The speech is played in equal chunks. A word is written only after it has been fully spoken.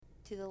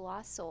To the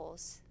lost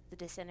souls, the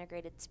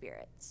disintegrated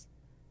spirits,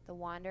 the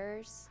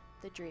wanderers,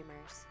 the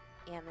dreamers,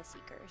 and the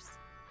seekers,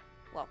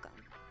 welcome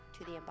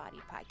to the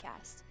Embodied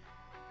Podcast.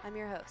 I'm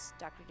your host,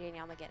 Dr.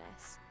 Danielle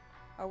McGinnis.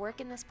 Our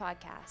work in this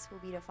podcast will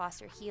be to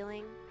foster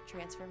healing,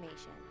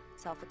 transformation,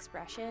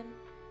 self-expression,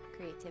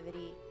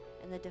 creativity,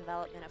 and the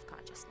development of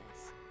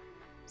consciousness.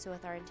 So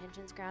with our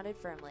intentions grounded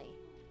firmly,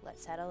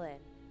 let's settle in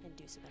and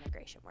do some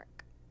integration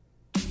work.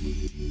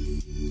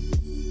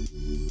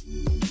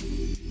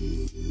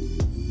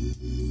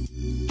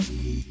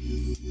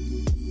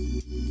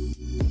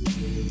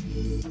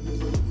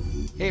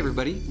 Hey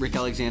everybody, Rick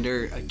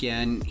Alexander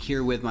again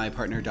here with my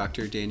partner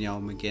Dr. Danielle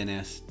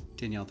McGinnis.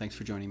 Danielle, thanks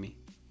for joining me.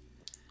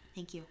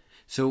 Thank you.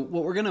 So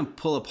what we're going to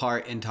pull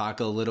apart and talk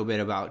a little bit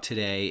about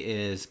today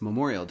is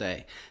Memorial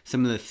Day.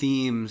 Some of the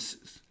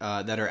themes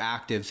that are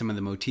active, some of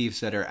the motifs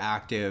that are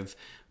active,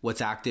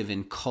 what's active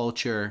in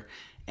culture,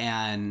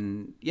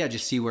 and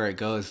just see where it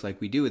goes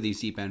like we do with these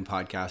Deep End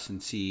podcasts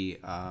and see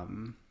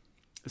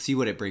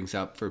what it brings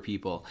up for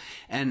people.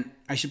 And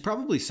I should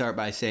probably start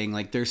by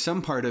saying there's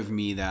some part of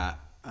me that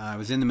I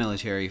was in the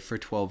military for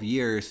 12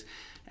 years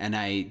and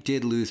I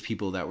did lose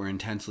people that were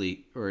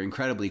intensely or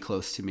incredibly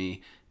close to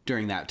me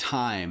during that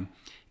time.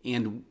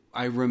 And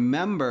I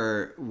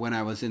remember when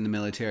I was in the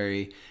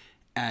military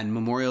and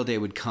Memorial Day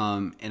would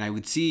come and I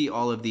would see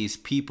all of these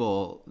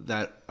people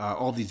that,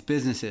 all these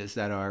businesses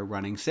that are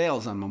running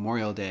sales on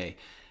Memorial Day.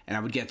 And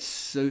I would get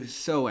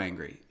so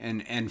angry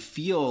and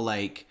feel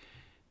like,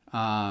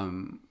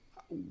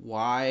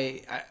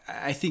 why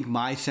I think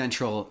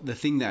the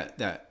thing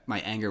that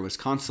my anger was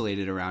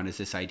constellated around is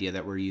this idea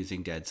that we're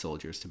using dead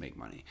soldiers to make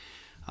money,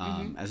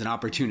 as an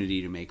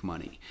opportunity to make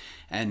money.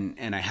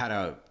 And I had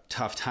a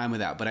tough time with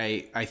that, but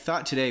I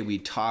thought today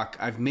we'd talk,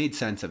 I've made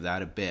sense of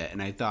that a bit.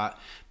 And I thought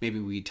maybe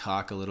we'd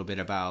talk a little bit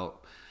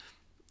about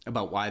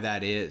why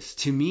that is.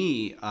 To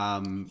me, I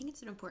think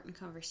it's an important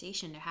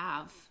conversation to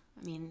have.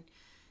 I mean,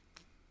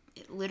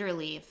 it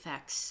literally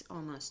affects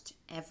almost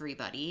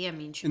everybody. I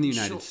mean, in the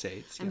United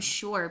States, I'm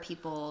sure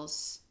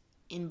people's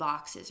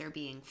inboxes are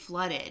being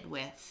flooded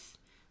with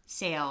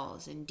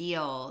sales and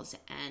deals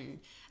and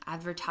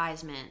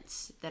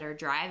advertisements that are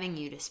driving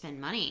you to spend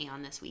money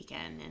on this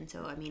weekend. And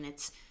so, I mean,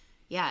 it's,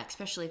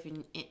 especially if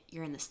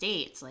you're in the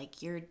States,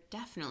 you're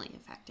definitely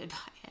affected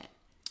by it.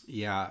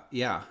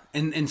 Yeah.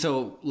 And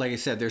so, like I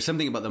said, there's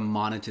something about the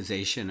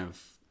monetization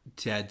of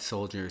dead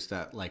soldiers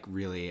that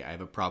really I have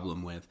a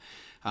problem with.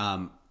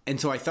 And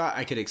so I thought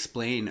I could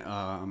explain,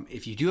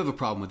 if you do have a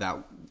problem with that,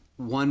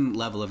 one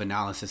level of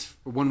analysis,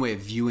 one way of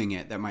viewing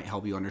it that might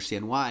help you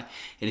understand why.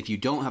 And if you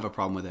don't have a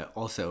problem with it,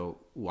 also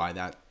why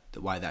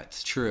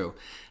that's true.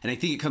 And I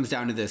think it comes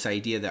down to this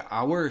idea that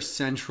our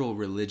central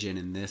religion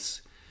in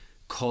this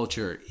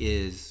culture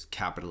is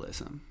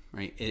capitalism,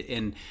 right?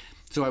 And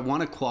so I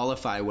want to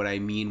qualify what I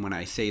mean when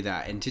I say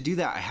that. And to do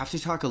that, I have to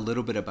talk a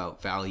little bit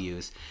about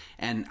values.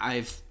 And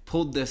I've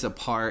pulled this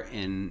apart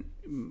in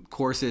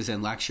courses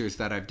and lectures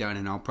that I've done,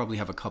 and I'll probably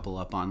have a couple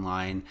up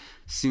online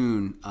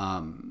soon,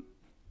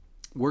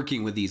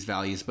 working with these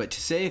values. But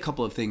to say a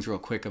couple of things real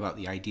quick about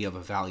the idea of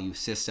a value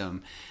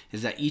system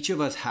is that each of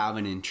us have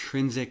an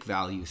intrinsic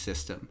value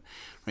system,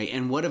 right?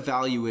 And what a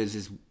value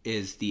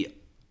is the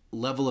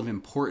level of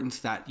importance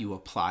that you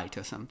apply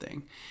to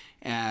something.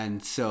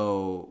 And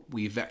so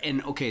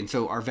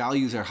so our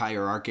values are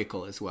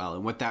hierarchical as well.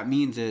 And what that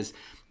means is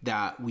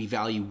that we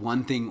value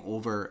one thing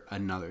over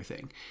another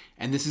thing.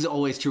 And this is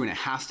always true, and it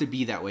has to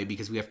be that way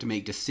because we have to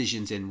make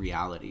decisions in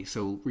reality.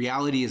 So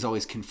reality is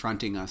always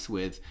confronting us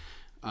with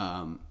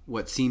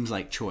what seems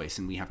like choice,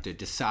 and we have to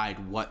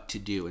decide what to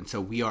do. And so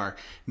we are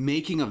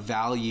making a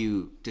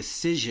value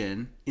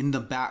decision in the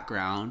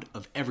background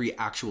of every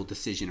actual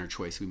decision or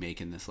choice we make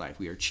in this life.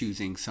 We are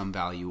choosing some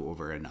value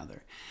over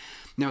another.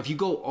 Now, if you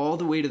go all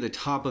the way to the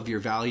top of your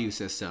value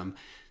system,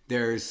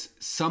 there's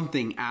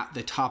something at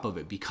the top of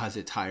it because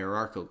it's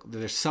hierarchical.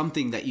 There's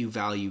something that you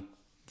value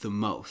the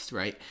most,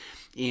 right?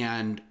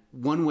 And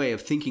one way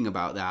of thinking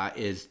about that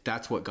is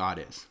that's what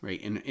God is, right?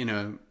 In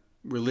a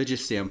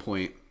religious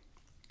standpoint,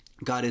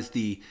 God is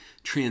the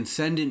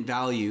transcendent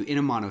value in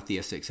a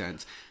monotheistic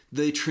sense,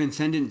 the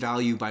transcendent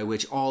value by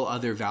which all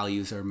other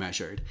values are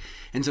measured.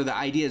 And so the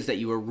idea is that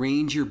you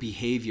arrange your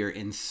behavior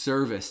in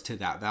service to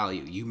that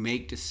value. You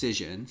make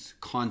decisions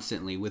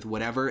constantly with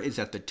whatever is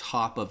at the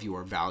top of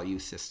your value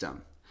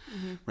system,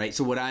 right?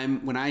 So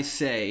when I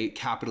say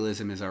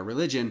capitalism is our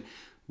religion,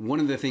 one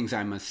of the things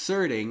I'm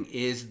asserting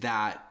is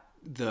that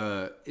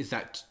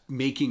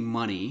making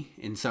money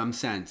in some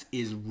sense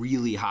is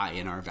really high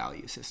in our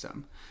value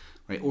system,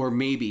 right? Or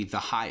maybe the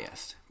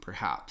highest,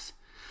 perhaps.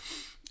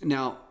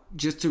 Now,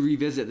 just to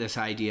revisit this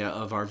idea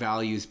of our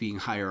values being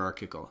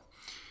hierarchical,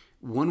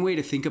 one way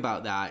to think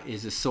about that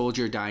is a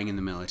soldier dying in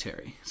the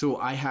military. So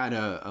I had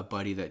a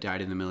buddy that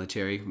died in the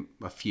military,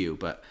 a few,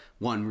 but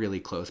one really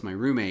close, my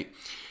roommate.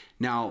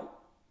 Now,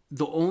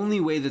 the only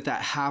way that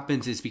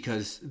happens is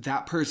because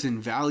that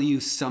person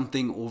values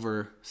something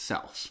over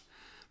self,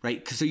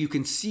 right? So you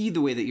can see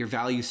the way that your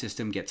value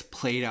system gets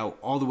played out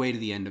all the way to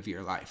the end of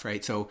your life,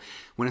 right? So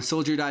when a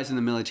soldier dies in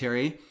the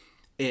military,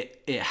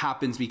 it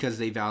happens because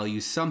they value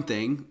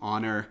something,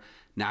 honor,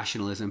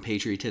 nationalism,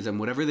 patriotism,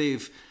 whatever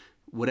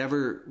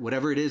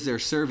it is they're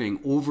serving,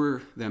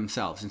 over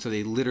themselves. And so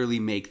they literally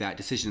make that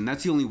decision. And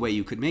that's the only way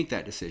you could make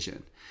that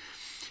decision.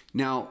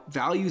 Now,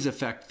 values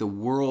affect the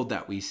world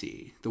that we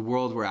see, the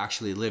world we're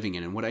actually living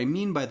in. And what I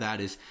mean by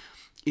that is,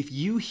 if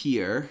you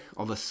hear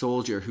of a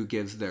soldier who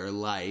gives their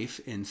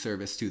life in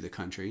service to the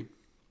country,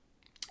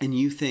 and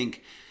you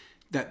think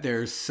that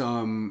there's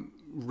some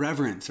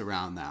reverence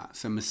around that,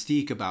 some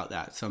mystique about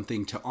that,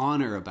 something to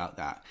honor about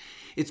that,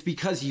 it's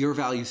because your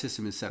value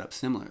system is set up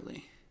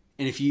similarly.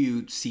 And if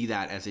you see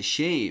that as a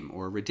shame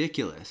or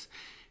ridiculous,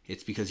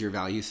 it's because your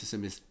value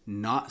system is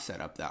not set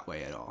up that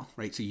way at all,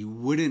 right? So you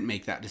wouldn't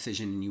make that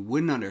decision, and you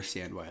wouldn't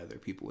understand why other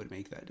people would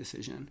make that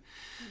decision.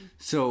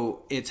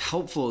 So it's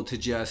helpful to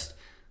just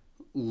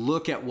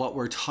look at what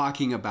we're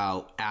talking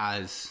about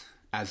as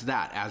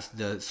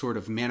the sort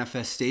of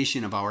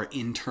manifestation of our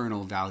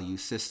internal value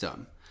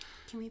system.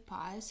 Can we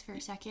pause for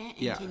a second?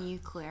 And yeah. Can you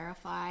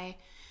clarify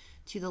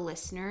to the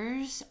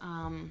listeners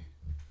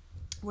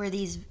where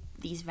these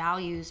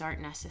values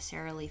aren't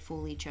necessarily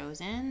fully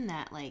chosen,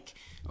 that like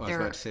they're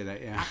about to say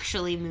that, yeah.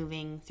 actually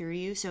moving through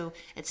you? So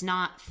it's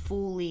not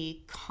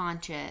fully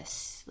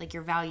conscious, like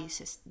your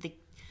values, the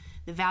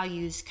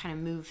values kind of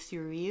move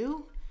through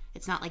you.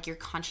 It's not like you're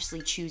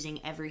consciously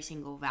choosing every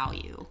single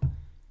value.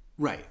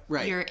 Right.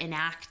 You're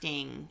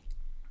enacting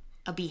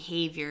a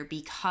behavior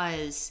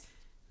because,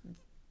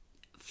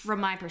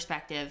 from my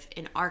perspective,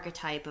 an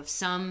archetype of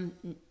some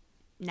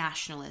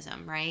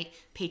nationalism, right?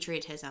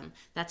 Patriotism,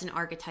 that's an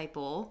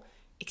archetypal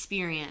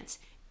experience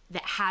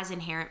that has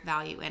inherent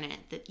value in it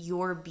that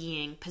you're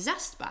being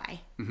possessed by,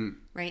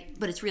 right?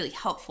 But it's really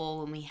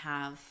helpful when we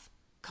have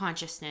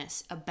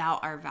consciousness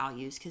about our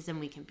values, because then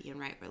we can be in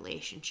right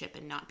relationship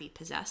and not be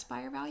possessed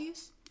by our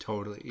values.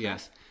 Totally. Okay.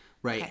 Yes.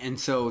 Right. Okay. And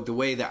so the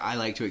way that I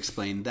like to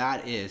explain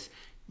that is,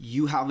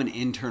 you have an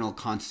internal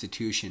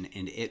constitution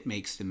and it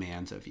makes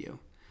demands of you.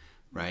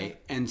 Right. Okay.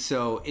 And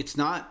so it's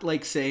not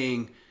like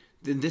saying,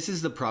 this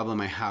is the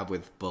problem I have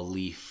with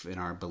belief in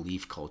our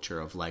belief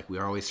culture of like,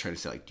 we're always trying to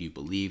say like, do you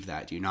believe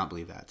that? Do you not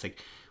believe that? It's like,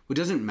 well, it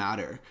doesn't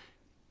matter.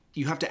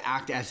 You have to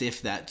act as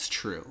if that's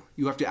true.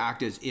 You have to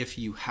act as if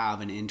you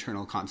have an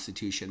internal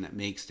constitution that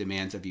makes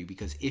demands of you,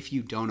 because if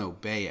you don't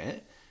obey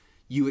it,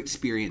 you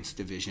experience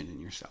division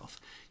in yourself.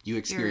 You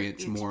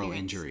experience moral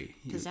injury.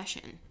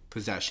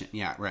 Possession.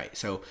 Yeah, right.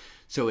 So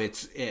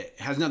it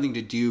has nothing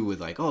to do with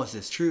like, oh, is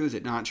this true? Is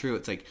it not true?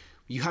 It's like,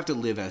 you have to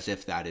live as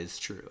if that is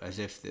true, as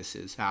if this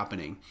is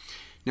happening.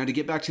 Now, to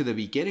get back to the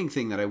beginning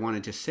thing that I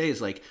wanted to say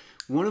is like,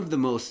 one of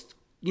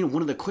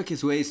the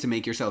quickest ways to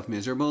make yourself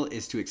miserable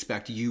is to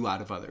expect you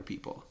out of other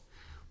people,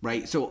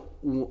 right? So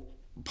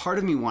part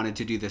of me wanted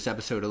to do this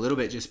episode a little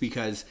bit just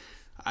because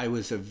I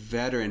was a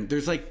veteran.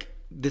 There's like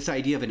this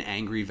idea of an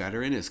angry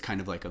veteran is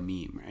kind of like a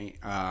meme, right?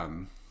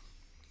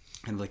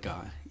 And like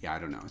I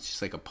don't know, it's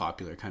just like a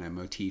popular kind of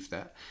motif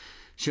that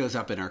shows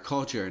up in our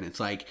culture. And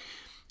it's like,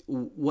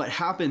 what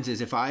happens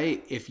is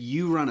if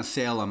you run a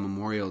sale on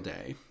Memorial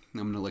Day, I'm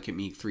going to look at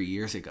me 3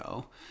 years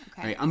ago,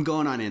 okay. Right? I'm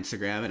going on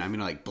Instagram and I'm going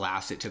to like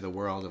blast it to the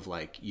world of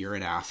like, you're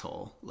an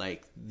asshole.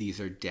 Like,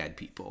 these are dead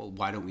people.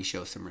 Why don't we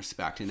show some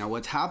respect? And now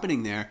what's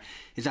happening there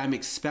is I'm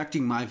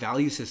expecting my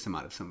value system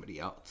out of somebody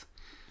else.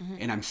 Mm-hmm.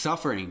 And I'm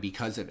suffering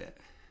because of it,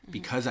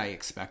 because I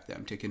expect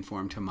them to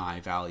conform to my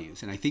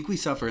values. And I think we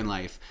suffer in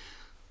life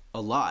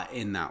a lot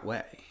in that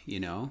way, you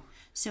know?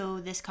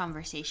 So this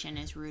conversation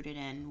is rooted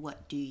in,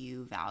 what do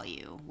you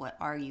value? What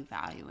are you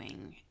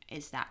valuing?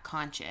 Is that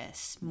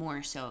conscious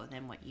more so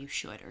than what you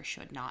should or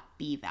should not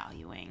be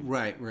valuing?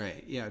 Right.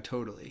 Yeah,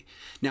 totally.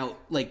 Now,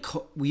 like,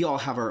 we all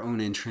have our own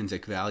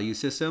intrinsic value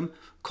system.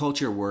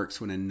 Culture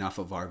works when enough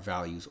of our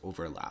values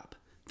overlap.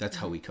 That's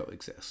how we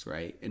coexist,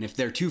 right? And if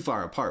they're too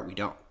far apart, we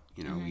don't.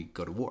 You know, we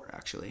go to war,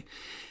 actually.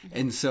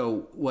 And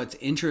so what's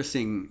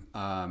interesting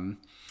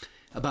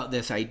about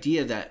this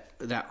idea that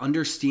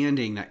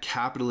understanding that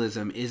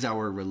capitalism is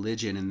our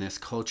religion in this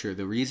culture,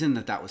 the reason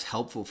that was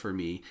helpful for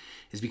me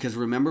is because,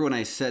 remember when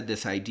I said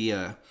this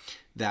idea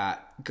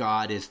that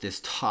God is this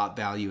top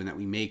value and that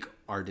we make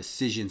our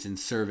decisions in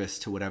service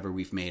to whatever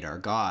we've made our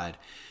God?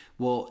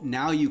 Well,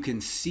 now you can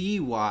see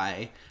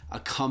why a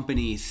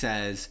company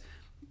says,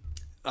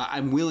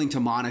 I'm willing to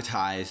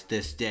monetize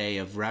this day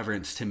of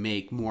reverence to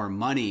make more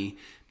money,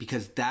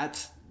 because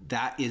that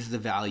is the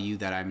value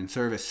that I'm in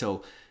service.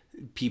 So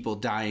people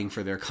dying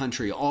for their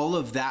country, all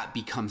of that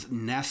becomes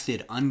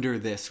nested under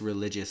this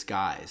religious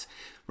guise,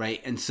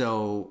 right? And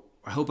so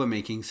I hope I'm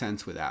making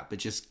sense with that, but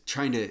just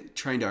trying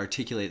to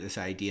articulate this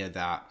idea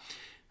that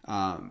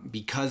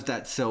because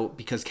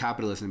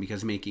capitalism,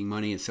 because making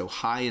money is so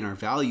high in our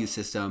value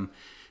system,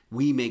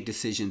 we make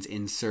decisions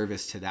in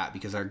service to that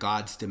because our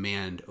gods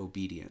demand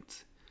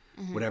obedience.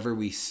 Mm-hmm. Whatever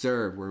we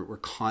serve, we're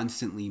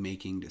constantly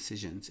making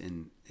decisions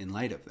in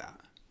light of that.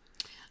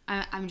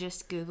 I'm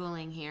just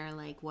Googling here,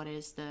 like, what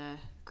is the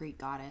Greek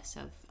goddess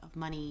of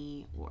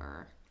money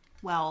or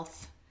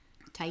wealth?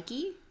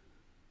 Tyche?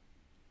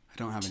 I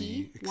don't have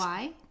any.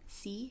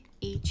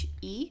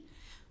 Tyche.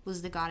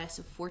 was the goddess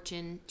of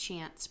fortune,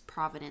 chance,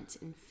 providence,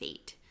 and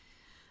fate.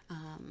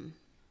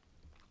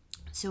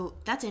 So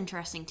that's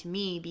interesting to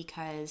me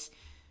because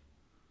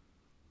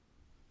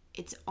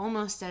it's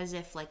almost as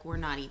if like we're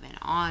not even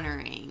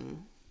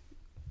honoring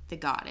the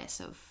goddess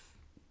of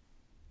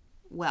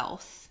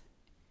wealth,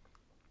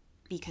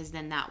 because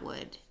then that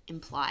would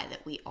imply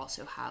that we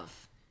also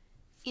have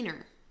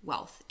inner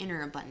wealth,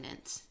 inner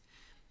abundance.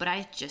 But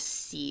I just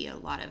see a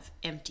lot of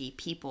empty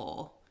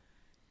people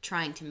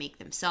trying to make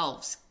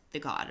themselves the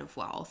god of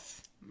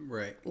wealth.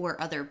 Right.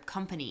 Or other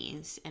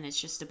companies, and it's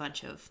just a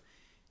bunch of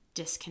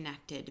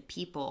disconnected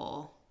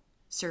people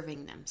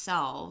serving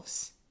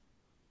themselves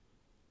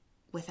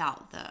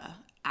without the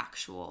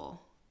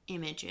actual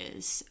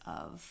images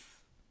of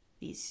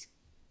these.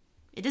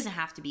 It doesn't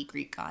have to be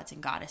Greek gods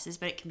and goddesses,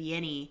 but it can be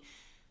any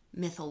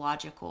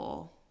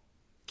mythological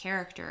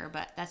character.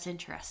 But that's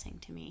interesting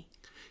to me.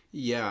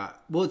 Yeah.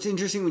 Well, it's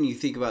interesting when you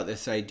think about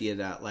this idea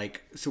that,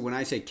 like, so when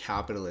I say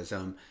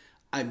capitalism,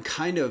 I'm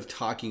kind of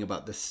talking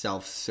about the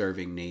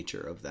self-serving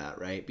nature of that,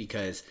 right?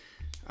 Because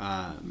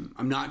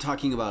I'm not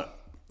talking about,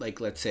 like,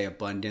 let's say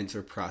abundance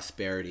or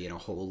prosperity in a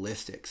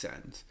holistic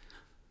sense,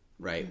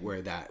 right?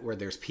 Mm-hmm. Where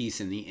there's peace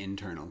in the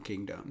internal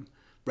kingdom.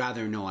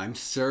 Rather, no, I'm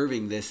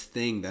serving this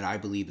thing that I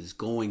believe is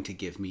going to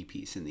give me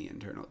peace in the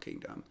internal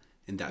kingdom,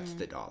 and that's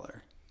the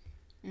dollar.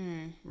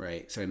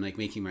 Right? So I'm like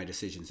making my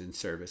decisions in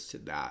service to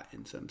that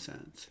in some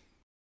sense.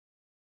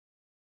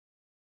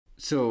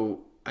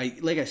 So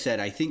like I said,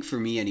 I think for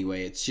me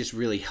anyway, it's just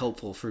really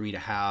helpful for me to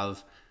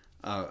have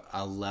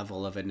a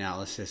level of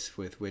analysis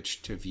with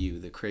which to view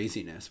the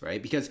craziness,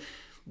 right? Because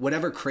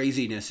whatever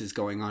craziness is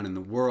going on in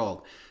the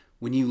world,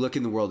 when you look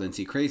in the world and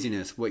see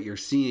craziness, what you're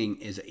seeing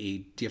is a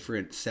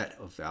different set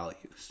of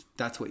values.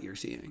 That's what you're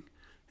seeing.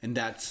 And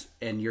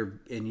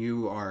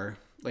you are,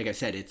 like I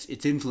said,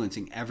 it's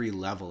influencing every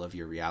level of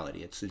your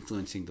reality. It's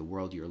influencing the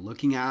world you're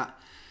looking at,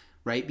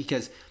 right?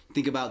 Because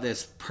think about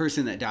this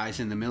person that dies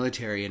in the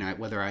military, and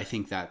whether I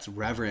think that's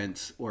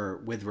reverence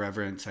or with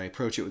reverence, I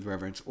approach it with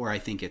reverence, or I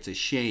think it's a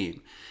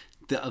shame.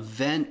 The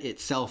event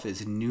itself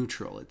is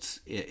neutral.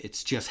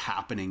 It's just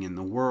happening in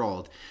the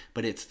world,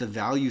 but it's the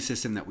value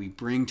system that we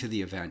bring to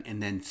the event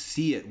and then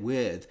see it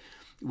with,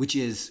 which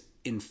is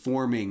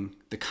informing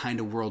the kind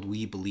of world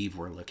we believe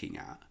we're looking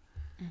at.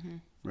 Mm-hmm.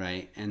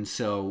 Right. And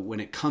so when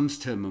it comes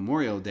to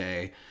Memorial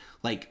Day,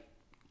 like,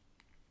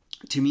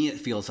 to me, it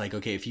feels like,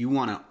 okay, if you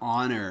want to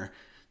honor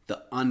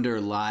the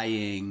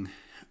underlying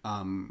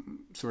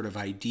sort of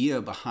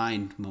idea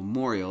behind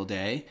Memorial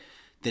Day,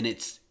 then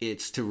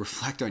it's to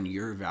reflect on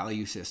your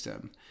value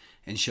system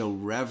and show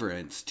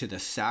reverence to the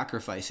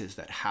sacrifices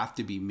that have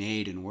to be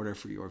made in order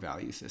for your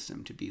value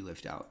system to be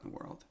lived out in the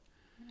world.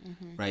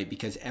 Mm-hmm. Right?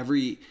 Because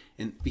every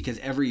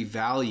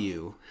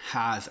value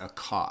has a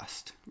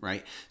cost,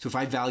 right? So if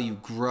I value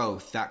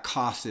growth, that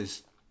cost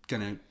is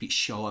going to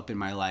show up in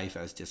my life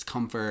as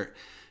discomfort,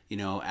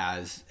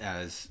 as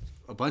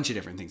a bunch of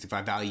different things. If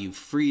I value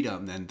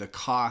freedom, then the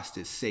cost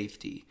is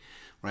safety,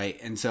 right?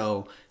 And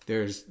so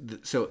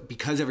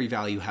because every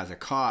value has a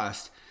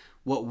cost,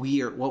 what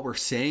we're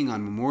saying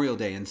on Memorial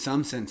Day in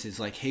some sense is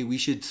like, hey, we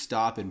should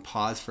stop and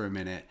pause for a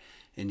minute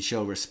and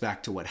show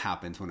respect to what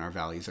happens when our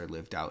values are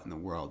lived out in the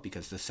world,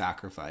 because the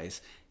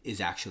sacrifice is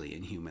actually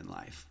in human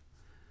life,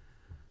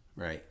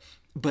 right?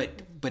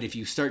 But if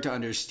you start to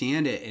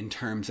understand it in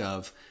terms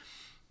of,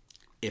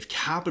 if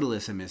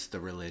capitalism is the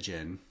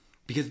religion,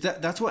 because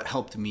that's what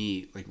helped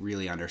me like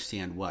really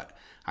understand what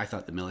I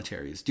thought the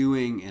military is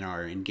doing in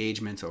our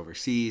engagements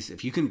overseas.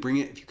 If you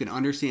can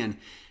understand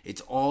it's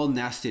all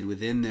nested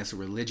within this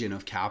religion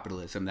of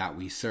capitalism that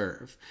we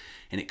serve,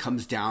 and it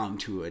comes down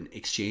to an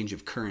exchange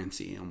of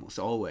currency almost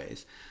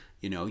always,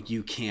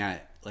 you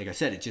can't, like I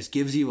said, it just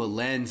gives you a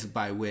lens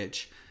by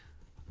which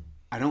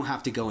I don't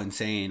have to go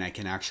insane. I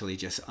can actually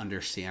just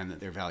understand that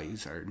their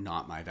values are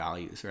not my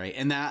values, right?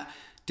 And that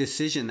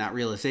decision, that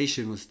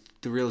realization was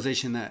the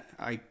realization that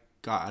I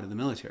got out of the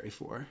military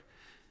for.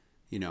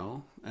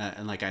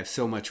 And like I have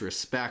so much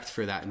respect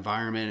for that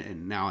environment,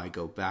 and now I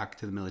go back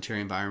to the military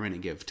environment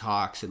and give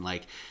talks and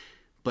like,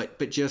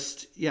 but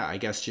just, yeah, I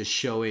guess just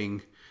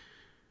showing,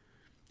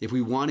 if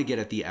we want to get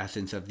at the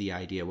essence of the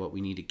idea, what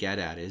we need to get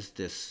at is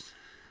this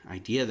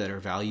idea that our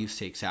values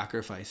take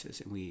sacrifices,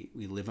 and we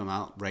live them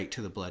out right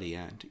to the bloody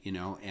end,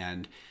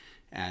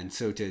 and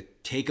so to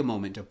take a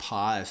moment to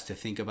pause, to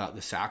think about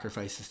the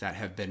sacrifices that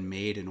have been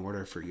made in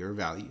order for your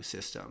value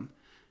system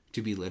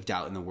to be lived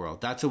out in the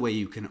world. That's a way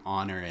you can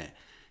honor it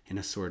in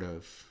a sort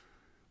of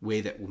way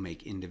that will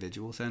make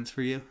individual sense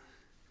for you.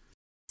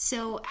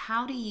 So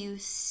how do you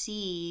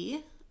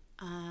see,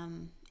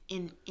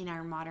 in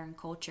our modern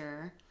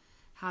culture,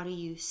 how do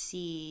you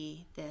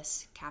see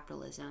this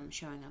capitalism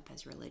showing up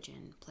as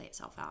religion play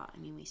itself out? I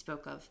mean, we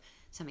spoke of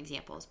some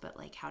examples, but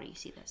like, how do you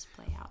see this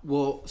play out?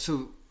 Well,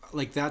 so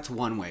like that's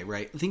one way,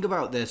 right? Think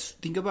about this.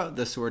 Think about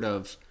the sort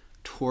of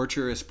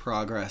torturous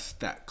progress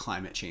that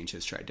climate change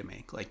has tried to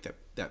make, like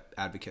that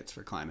advocates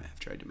for climate have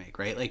tried to make,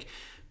 right? Like,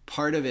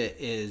 part of it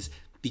is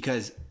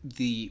because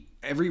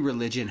every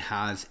religion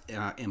has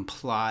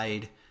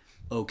implied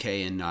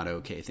okay and not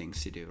okay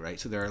things to do, right?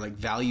 So there are like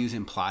values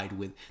implied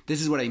with,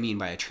 this is what I mean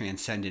by a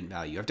transcendent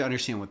value. You have to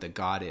understand what the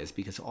God is,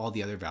 because all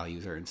the other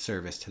values are in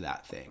service to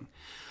that thing.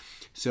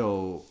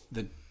 So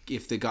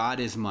if the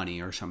God is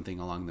money or something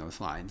along those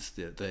lines,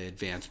 the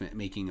advancement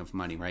making of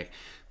money, right?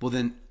 Well,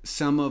 then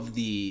some of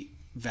the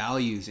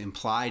values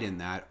implied in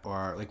that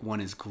are like,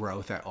 one is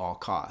growth at all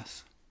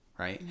costs,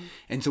 right? Mm-hmm.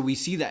 And so we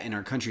see that in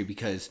our country,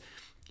 because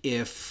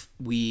if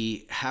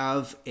we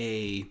have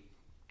a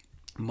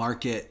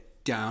market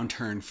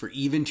downturn for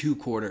even 2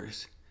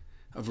 quarters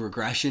of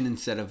regression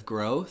instead of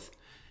growth,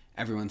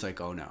 everyone's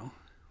like, oh no,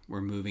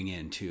 we're moving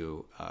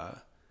into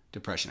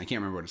depression. I can't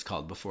remember what it's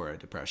called before a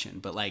depression,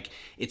 but like,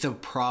 it's a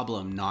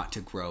problem not to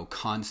grow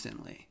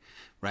constantly,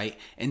 right?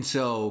 And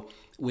so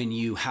when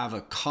you have a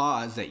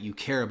cause that you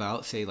care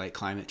about, say like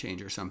climate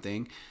change or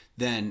something,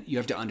 then you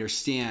have to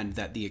understand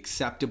that the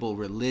acceptable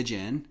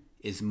religion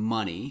is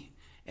money.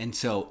 And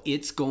so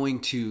it's going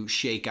to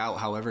shake out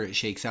however it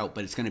shakes out,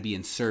 but it's going to be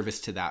in service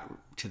to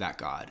that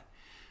God,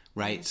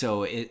 right? Mm-hmm.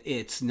 So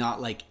it's not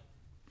like,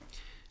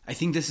 I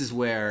think this is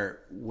where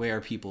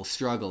people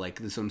struggle. Like,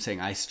 this is what I'm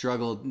saying. I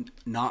struggled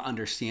not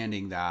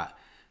understanding that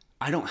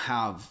I don't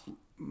have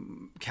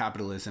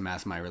capitalism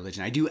as my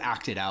religion. I do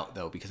act it out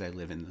though, because I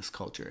live in this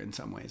culture in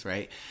some ways,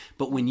 right?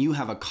 But when you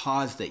have a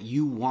cause that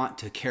you want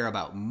to care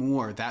about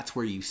more, that's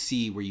where you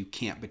see where you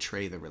can't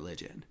betray the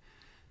religion.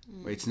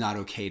 Where it's not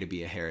okay to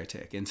be a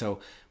heretic. And so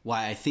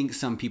why I think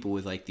some people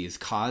with like these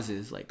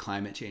causes like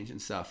climate change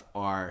and stuff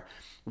are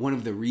one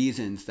of the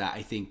reasons that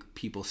I think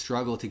people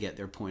struggle to get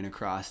their point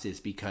across, is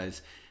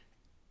because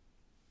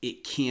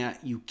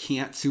you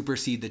can't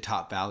supersede the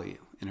top value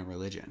in a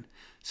religion.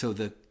 So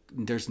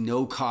there's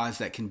no cause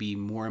that can be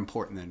more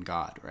important than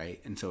God, right?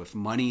 And so if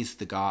money's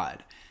the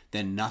God,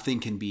 then nothing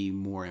can be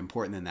more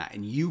important than that.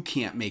 And you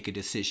can't make a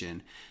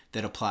decision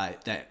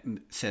that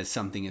says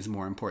something is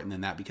more important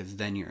than that, because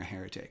then you're a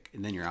heretic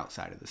and then you're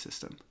outside of the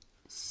system.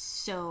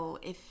 So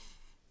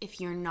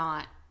if you're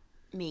not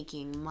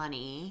making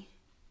money,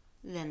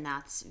 then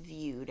that's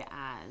viewed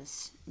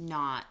as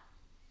not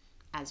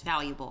as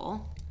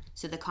valuable.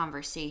 So the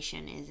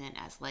conversation isn't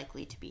as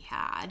likely to be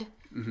had,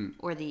 mm-hmm.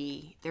 or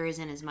there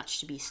isn't as much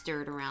to be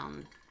stirred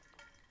around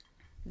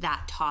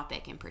that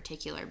topic in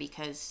particular,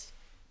 because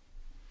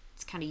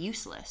it's kind of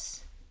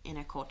useless in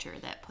a culture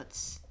that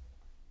puts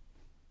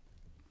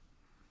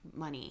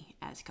money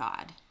as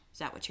God. Is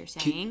that what you're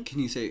saying? Can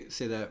you say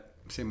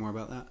more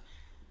about that?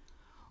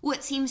 Well,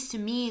 it seems to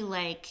me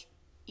like,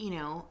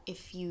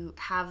 if you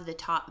have the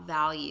top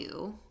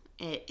value,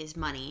 it is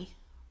money,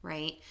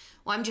 right?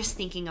 Well, I'm just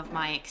thinking of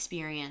my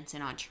experience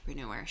in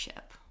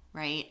entrepreneurship,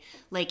 right?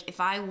 Like, if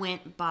I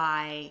went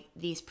by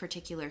these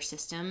particular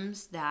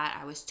systems that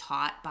I was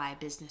taught by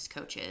business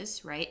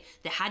coaches, right,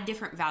 that had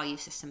different value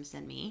systems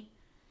than me,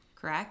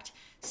 correct?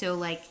 So,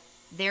 like,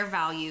 their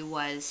value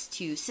was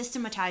to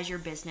systematize your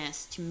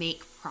business to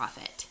make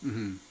profit.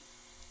 Mm-hmm.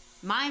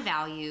 My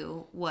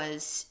value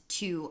was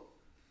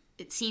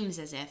it seems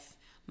as if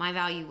my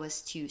value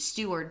was to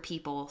steward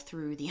people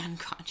through the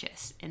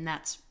unconscious. And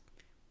that's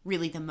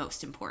really the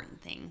most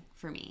important thing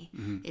for me,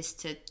 mm-hmm. is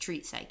to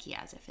treat psyche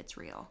as if it's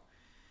real.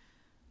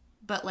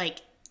 But like,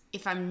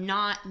 if I'm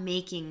not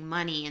making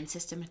money and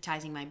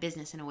systematizing my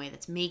business in a way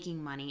that's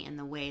making money in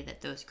the way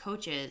that those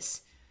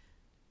coaches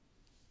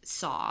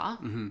saw,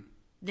 mm-hmm.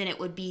 then it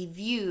would be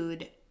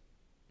viewed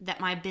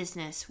that my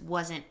business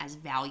wasn't as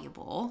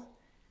valuable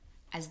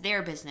as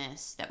their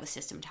business that was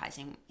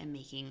systematizing and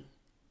making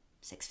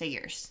 6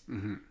 figures.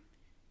 Mm-hmm.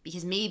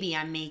 Because maybe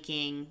I'm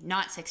making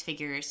not 6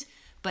 figures,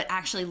 but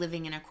actually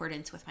living in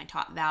accordance with my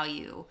top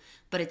value,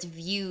 but it's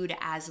viewed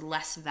as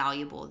less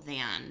valuable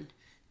than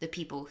the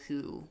people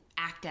who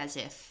act as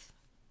if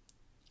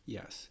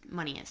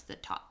money is the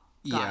top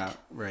God. Yeah,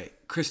 right.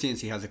 Chris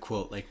Dancy has a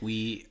quote, like,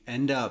 we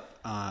end up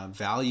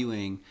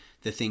valuing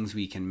the things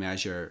we can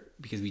measure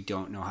because we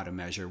don't know how to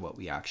measure what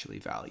we actually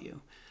value,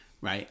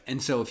 right?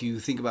 And so if you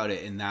think about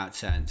it in that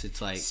sense,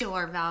 it's like... So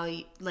our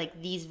value,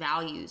 like, these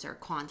values are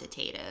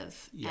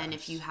quantitative. Yes. And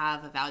if you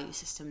have a value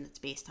system that's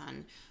based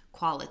on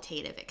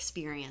qualitative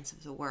experience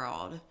of the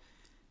world,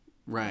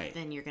 right,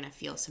 then you're going to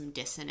feel some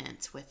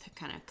dissonance with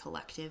kind of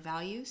collective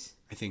values.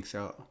 I think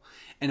so.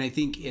 And I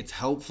think it's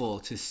helpful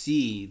to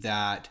see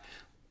that,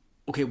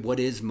 okay, what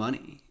is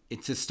money?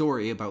 It's a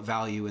story about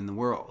value in the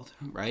world,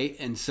 right?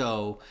 And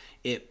so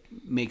it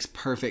makes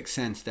perfect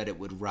sense that it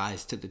would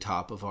rise to the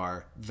top of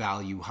our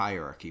value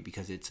hierarchy,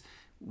 because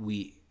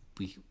we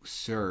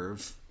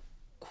serve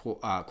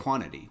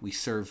quantity, we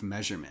serve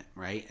measurement,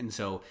 right? And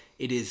so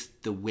it is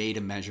the way to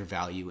measure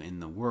value in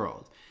the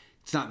world.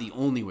 It's not the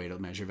only way to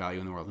measure value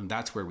in the world, and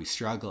that's where we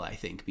struggle, I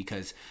think,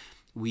 because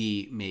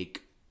we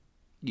make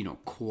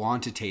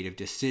quantitative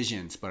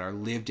decisions, but our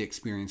lived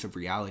experience of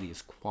reality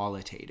is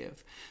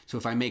qualitative. So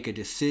if I make a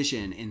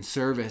decision in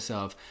service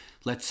of,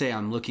 let's say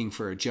I'm looking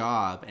for a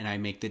job, and I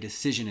make the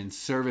decision in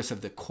service of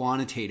the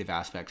quantitative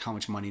aspect, how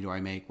much money do I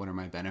make, what are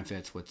my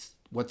benefits,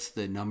 what's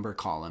the number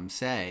column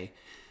say,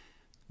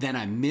 then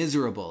I'm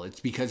miserable. It's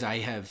because I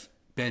have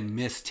been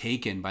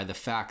mistaken by the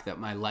fact that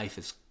my life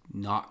is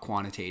not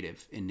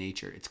quantitative in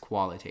nature. It's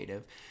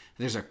qualitative.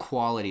 There's a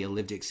quality, a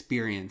lived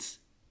experience,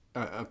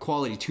 a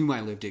quality to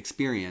my lived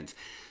experience.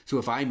 So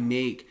if I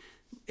make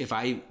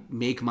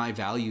my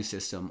value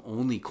system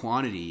only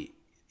quantity,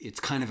 it's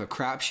kind of a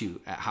crapshoot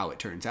at how it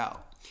turns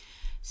out.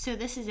 So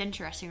this is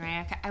interesting,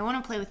 right? I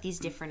want to play with these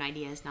different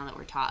ideas now that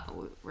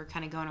we're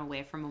kind of going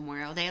away from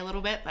Memorial Day a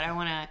little bit, but I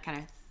want to kind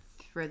of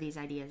throw these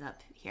ideas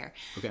up here.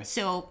 Okay.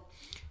 So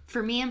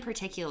for me in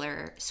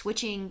particular,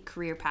 switching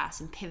career paths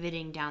and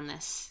pivoting down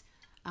this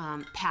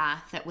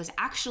path that was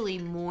actually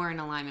more in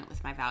alignment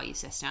with my value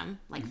system,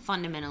 like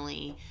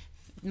fundamentally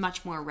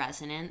much more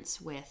resonance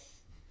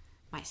with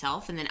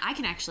myself, and then I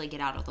can actually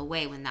get out of the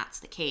way when that's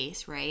the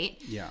case, right?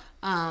 Yeah.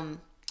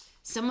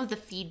 Some of the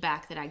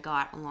feedback that I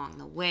got along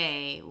the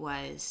way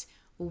was,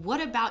 well,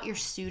 what about your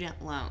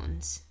student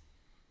loans?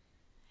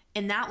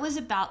 And that was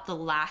about the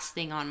last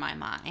thing on my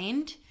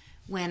mind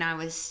when I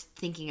was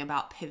thinking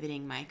about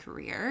pivoting my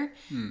career,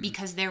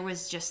 because there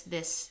was just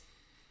this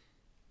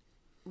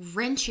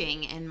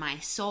wrenching in my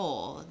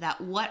soul that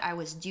what I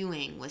was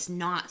doing was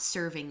not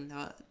serving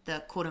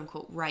the quote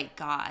unquote right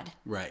God.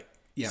 Right.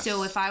 Yes,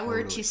 so if I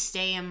were totally. to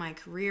stay in my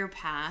career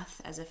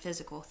path as a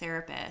physical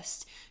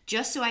therapist,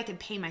 just so I could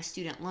pay my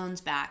student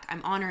loans back,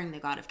 I'm honoring the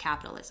God of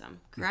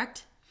capitalism,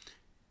 correct?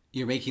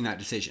 You're making that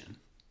decision.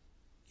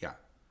 Yeah.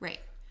 Right.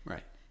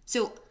 Right.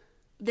 So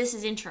this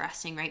is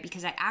interesting, right?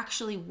 Because I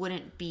actually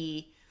wouldn't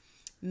be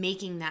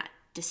making that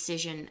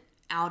decision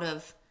out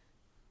of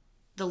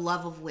the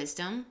love of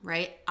wisdom,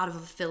 right? Out of a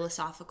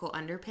philosophical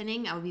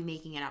underpinning. I would be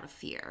making it out of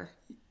fear.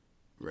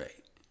 Right.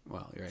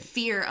 Well, you're right.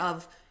 Fear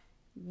of,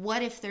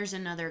 what if there's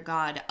another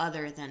God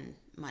other than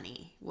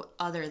money,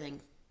 other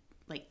than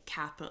like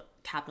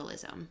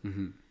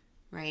capitalism,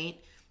 right?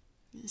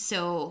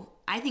 So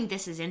I think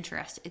this is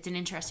interesting. It's an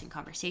interesting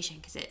conversation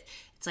because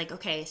it's like,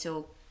 okay,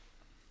 so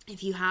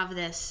if you have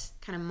this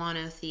kind of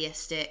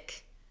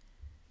monotheistic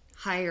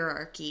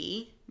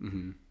hierarchy,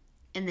 and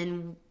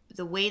then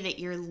the way that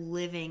you're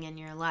living in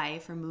your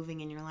life or moving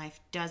in your life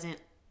doesn't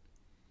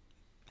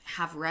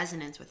have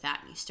resonance with that,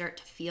 and you start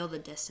to feel the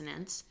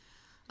dissonance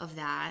of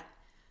that,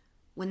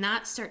 when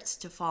that starts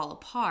to fall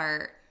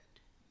apart,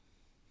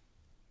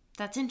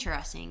 that's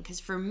interesting, because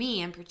for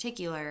me in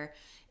particular,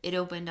 it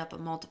opened up a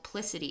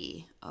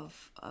multiplicity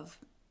of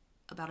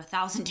about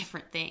 1,000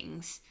 different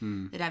things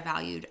that I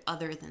valued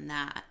other than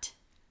that.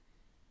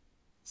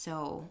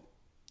 So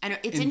I know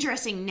it's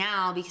interesting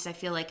now because I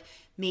feel like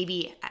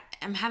maybe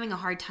I'm having a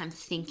hard time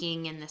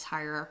thinking in this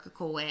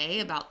hierarchical way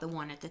about the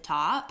one at the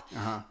top,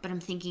 but I'm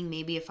thinking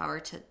maybe if I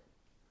were to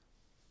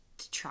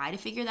try to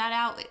figure that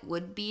out, it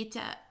would be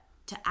to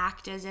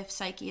act as if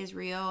psyche is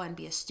real and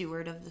be a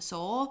steward of the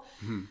soul.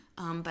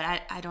 But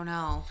I don't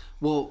know.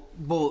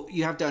 Well,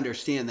 you have to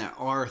understand that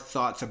our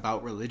thoughts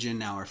about religion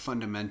now are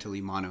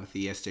fundamentally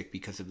monotheistic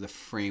because of the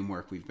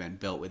framework we've been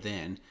built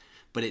within.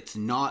 But it's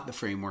not the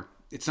framework.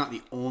 It's not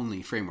the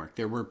only framework.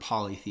 There were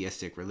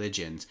polytheistic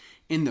religions.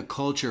 In the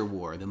culture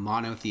war, the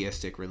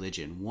monotheistic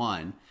religion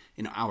won.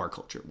 In our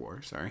culture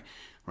war,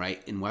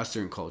 right? In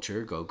Western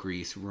culture, go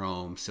Greece,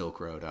 Rome, Silk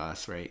Road,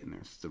 us, right? And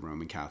there's the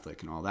Roman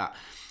Catholic and all that.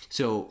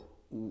 So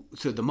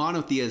the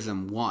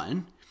monotheism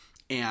won,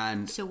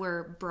 and so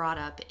we're brought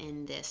up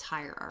in this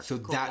hierarchical. So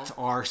that's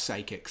our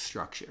psychic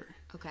structure.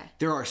 Okay.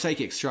 There are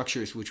psychic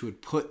structures which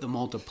would put the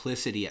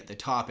multiplicity at the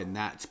top, and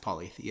that's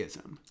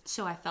polytheism.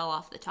 So I fell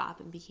off the top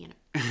and became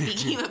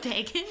a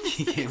pagan.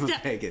 Became a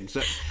pagan.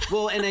 So,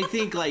 well, and I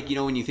think, like, you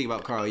know, when you think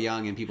about Carl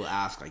Jung and people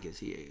ask, like, is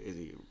he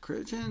a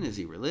Christian? Is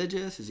he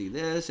religious? Is he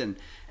this? And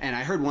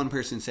I heard one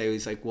person say,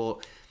 he's like,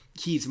 well,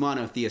 he's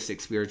monotheistic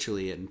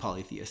spiritually and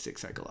polytheistic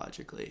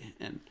psychologically.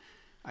 And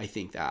I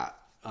think that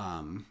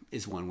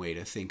is one way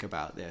to think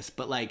about this.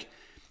 But, like,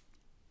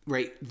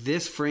 right,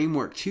 this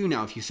framework too,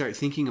 now if you start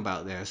thinking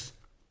about this,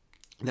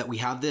 that we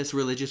have this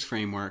religious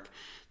framework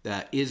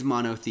that is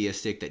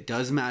monotheistic, that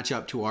does match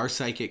up to our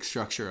psychic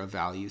structure of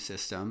value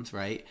systems,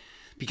 right?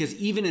 Because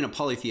even in a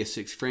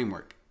polytheistic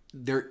framework,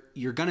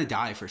 you're gonna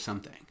die for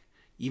something.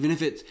 Even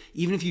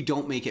if you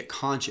don't make it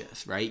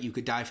conscious, right? You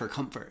could die for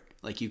comfort.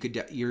 Like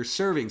you're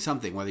serving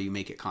something, whether you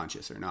make it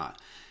conscious or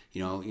not.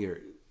 You know,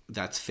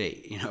 that's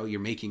fate. You know, you're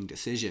making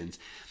decisions.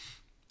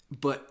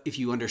 But if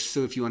you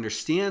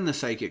understand the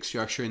psychic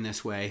structure in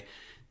this way,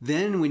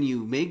 then when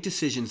you make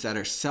decisions that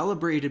are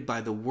celebrated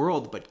by the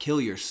world but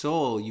kill your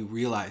soul, you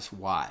realize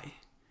why,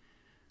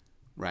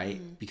 right?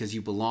 Mm-hmm. Because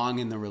you belong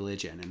in the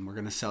religion, and we're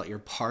going to you're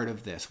part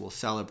of this. We'll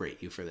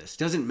celebrate you for this.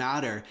 Doesn't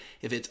matter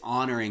if it's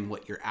honoring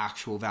what your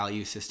actual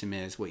value system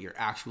is, what your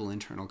actual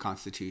internal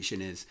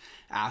constitution is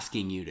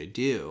asking you to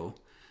do,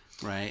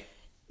 right?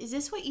 Is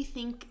this what you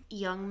think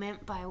Jung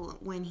meant by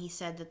when he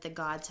said that the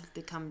gods have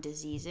become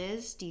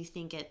diseases? Do you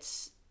think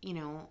it's, you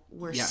know,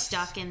 we're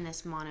stuck in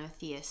this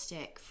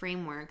monotheistic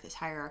framework, this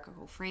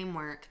hierarchical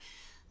framework?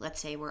 Let's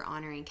say we're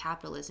honoring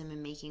capitalism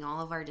and making all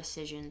of our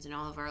decisions and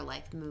all of our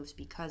life moves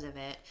because of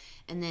it.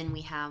 And then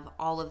we have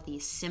all of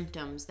these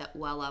symptoms that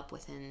well up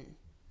within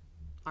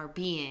our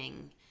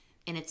being,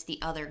 and it's the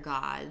other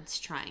gods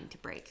trying to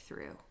break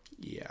through.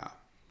 Yeah.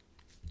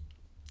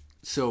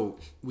 So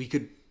we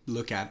could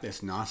look at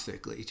this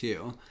Gnostically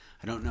too.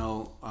 I don't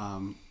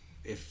know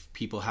if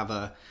people have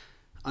a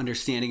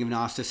understanding of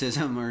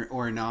Gnosticism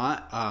or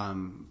not.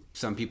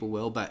 Some people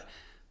will, but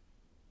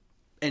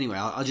anyway,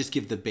 I'll just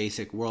give the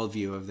basic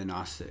worldview of the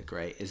Gnostic,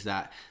 right? Is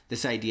that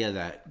this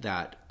idea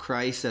that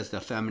Christ as the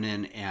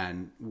feminine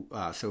and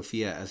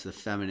Sophia as the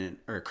feminine,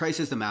 or Christ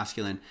as the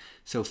masculine,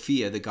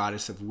 Sophia, the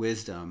goddess of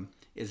wisdom,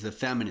 is the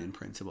feminine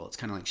principle. It's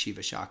kind of like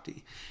Shiva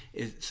Shakti.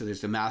 So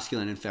there's the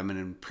masculine and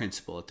feminine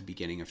principle at the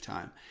beginning of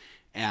time.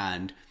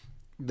 And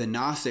the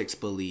Gnostics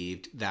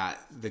believed that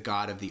the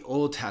God of the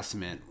Old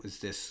Testament was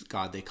this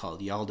God they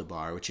called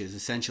Yaldabaoth, which is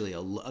essentially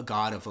a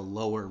God of a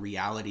lower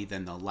reality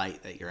than the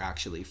light that you're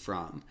actually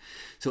from.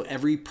 So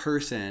every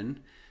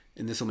person,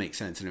 and this will make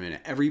sense in a minute,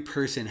 every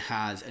person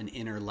has an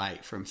inner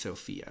light from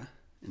Sophia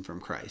and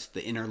from Christ,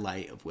 the inner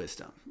light of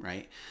wisdom,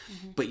 right?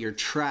 Mm-hmm. But you're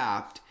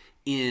trapped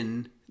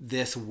in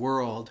this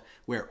world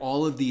where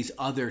all of these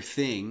other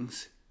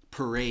things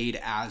parade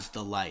as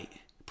the light,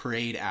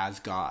 parade as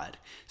God.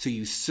 So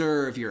you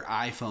serve your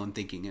iPhone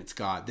thinking it's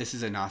God. This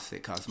is a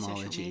Gnostic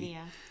cosmology. Social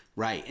media.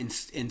 Right.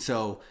 And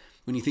so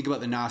when you think about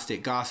the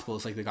Gnostic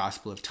Gospels, like the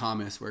Gospel of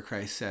Thomas, where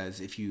Christ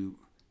says, if you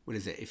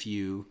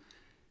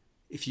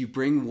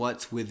bring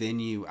what's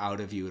within you out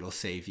of you, it'll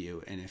save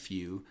you. And if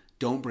you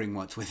don't bring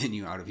what's within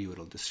you out of you,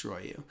 it'll destroy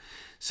you.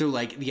 So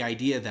like the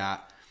idea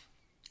that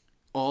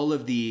all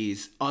of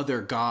these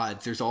other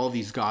gods, there's all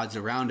these gods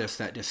around us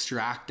that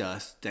distract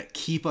us, that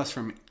keep us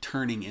from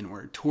turning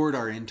inward toward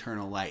our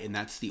internal light. And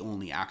that's the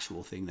only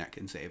actual thing that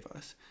can save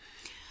us.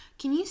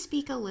 Can you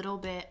speak a little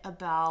bit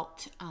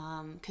about,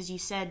 because you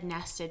said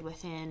nested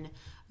within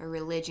a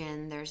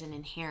religion, there's an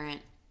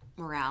inherent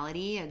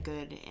morality, a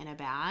good and a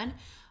bad.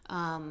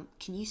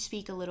 Can you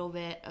speak a little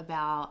bit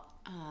about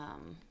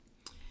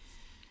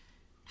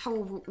how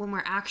when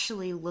we're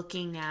actually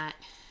looking at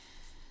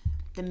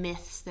the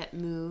myths that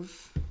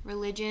move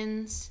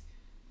religions,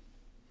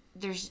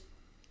 there's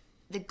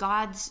the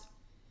gods,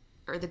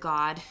 or the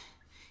God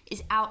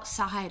is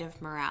outside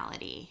of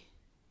morality.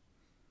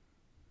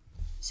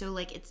 So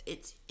like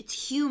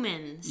it's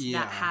humans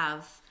that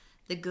have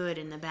the good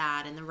and the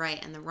bad and the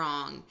right and the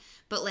wrong.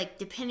 But like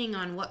depending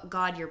on what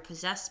God you're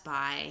possessed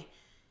by,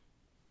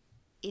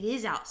 it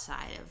is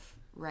outside of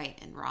right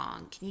and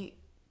wrong. Do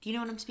you know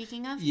what I'm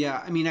speaking of?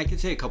 Yeah, I mean, I could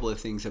say a couple of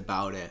things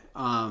about it.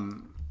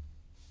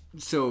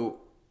 So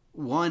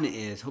one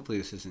is, hopefully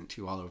this isn't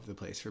too all over the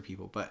place for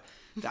people, but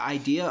the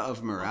idea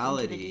of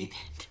morality,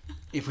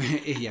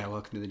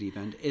 welcome to the deep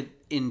end.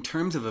 In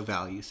terms of a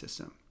value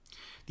system,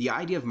 the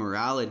idea of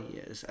morality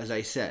is, as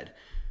I said,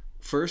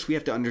 first we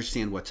have to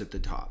understand what's at the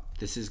top.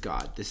 This is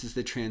God. This is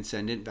the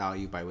transcendent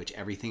value by which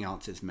everything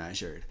else is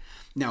measured.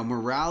 Now,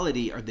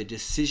 morality are the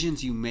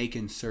decisions you make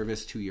in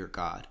service to your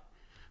God,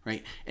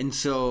 right? And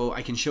so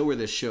I can show where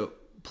this show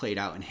played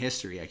out in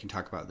history. I can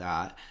talk about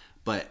that,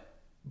 but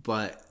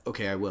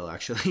okay, I will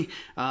actually.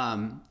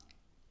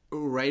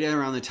 Right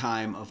around the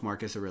time of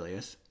Marcus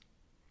Aurelius,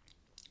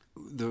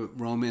 the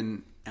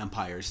Roman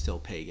Empire is still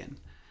pagan,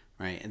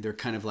 right? And they're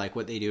kind of like,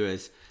 what they do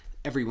is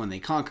everyone they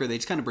conquer, they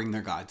just kind of bring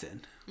their gods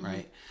in, right?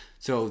 Mm-hmm.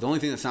 So the only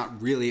thing that's not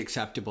really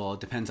acceptable,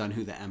 depends on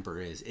who the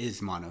emperor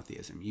is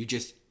monotheism.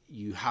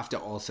 You have to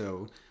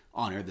also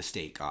honor the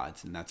state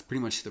gods, and that's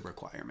pretty much the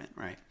requirement,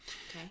 right?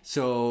 Okay.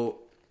 So,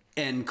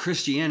 and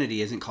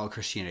Christianity isn't called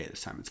Christianity at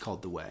this time, it's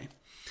called the Way.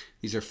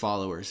 These are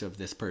followers of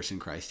this person,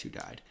 Christ, who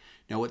died.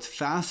 Now, what's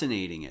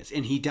fascinating is,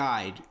 and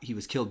he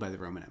was killed by the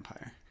Roman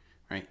Empire,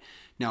 right?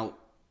 Now,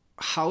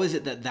 how is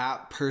it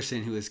that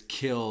person who is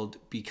killed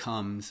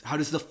how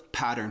does the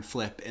pattern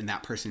flip and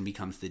that person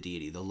becomes the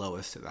deity, the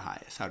lowest to the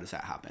highest? How does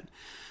that happen?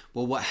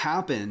 Well, what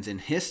happens in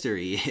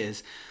history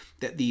is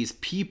that these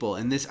people,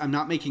 and this, I'm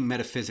not making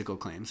metaphysical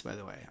claims, by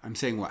the way. I'm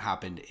saying what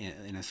happened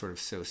in a sort of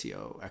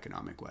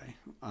socio-economic way.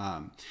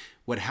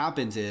 What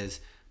happens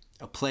is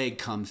a plague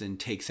comes and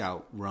takes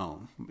out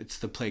Rome. It's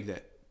the plague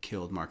that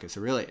killed Marcus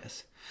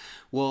Aurelius.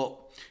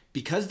 Well,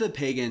 because the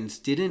pagans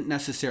didn't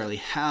necessarily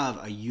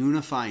have a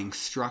unifying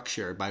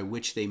structure by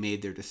which they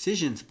made their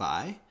decisions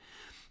by,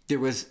 there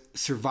was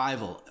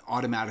survival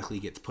automatically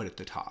gets put at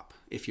the top.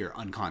 If you're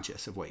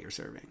unconscious of what you're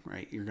serving,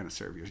 right? You're going to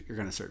serve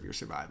your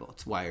survival.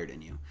 It's wired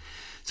in you.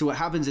 So what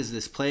happens is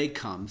this plague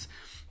comes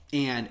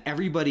and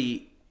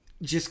everybody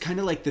just kind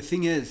of like, the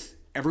thing is,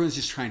 everyone's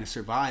just trying to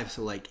survive.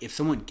 So like if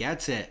someone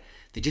gets it,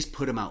 they just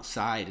put them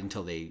outside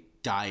until they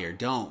die or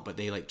don't, but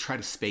they like try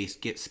to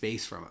get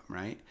space from them,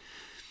 right?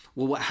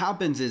 Well, what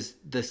happens is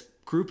this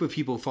group of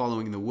people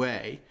following the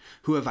Way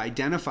who have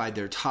identified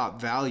their top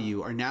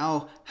value are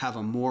now have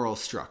a moral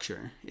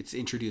structure. It's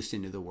introduced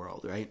into the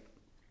world, right?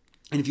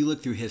 And if you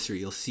look through history,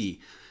 you'll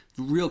see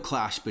the real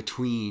clash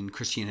between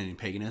Christianity and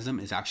paganism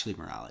is actually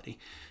morality.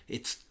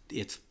 It's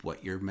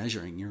what you're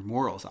measuring your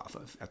morals off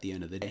of at the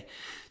end of the day.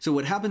 So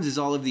what happens is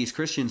all of these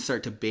Christians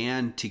start to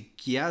band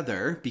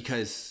together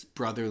because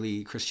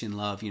brotherly Christian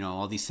love,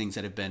 all these things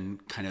that have been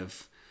kind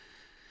of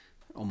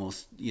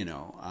almost,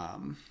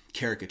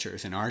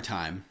 caricatures in our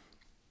time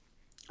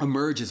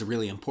emerge as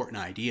really important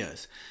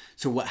ideas.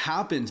 So what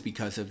happens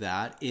because of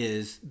that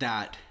is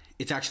that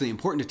it's actually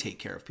important to take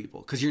care of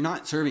people, because you're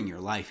not serving your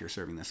life, you're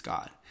serving this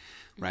God,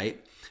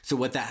 right? So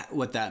what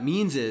that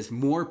means is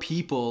more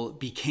people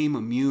became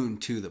immune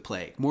to the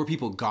plague. More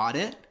people got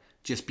it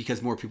just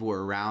because more people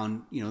were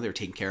around, they're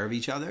taking care of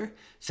each other,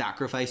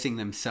 sacrificing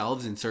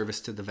themselves in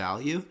service to the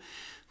value.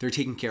 They're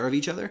taking care of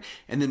each other.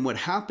 And then what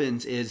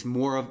happens is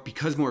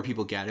because more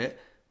people get it,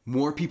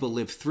 more people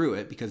live through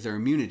it because their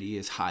immunity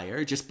is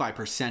higher just by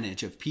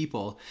percentage of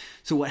people.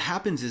 So what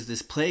happens is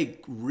this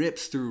plague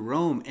rips through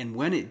Rome. And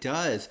when it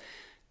does,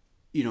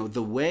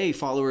 the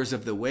followers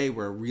of the way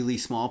were a really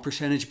small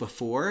percentage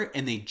before,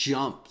 and they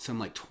jump some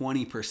like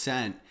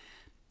 20%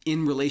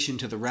 in relation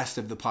to the rest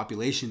of the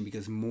population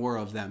because more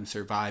of them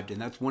survived.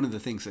 And that's one of the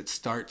things that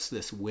starts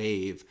this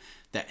wave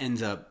that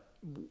ends up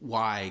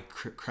why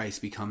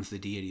Christ becomes the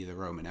deity of the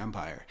Roman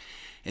Empire.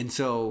 And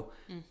so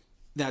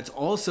that's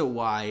also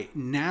why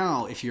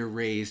now, if you're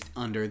raised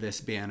under this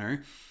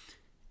banner,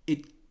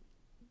 it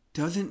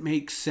doesn't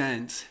make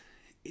sense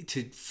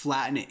to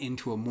flatten it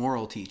into a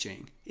moral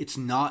teaching. It's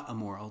not a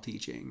moral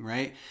teaching,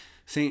 right?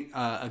 St.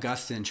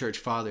 Augustine, Church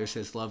Father,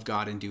 says, love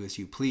God and do as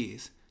you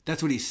please.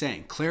 That's what he's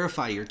saying.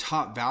 Clarify your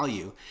top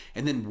value,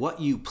 and then what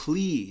you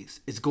please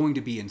is going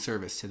to be in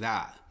service to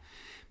that.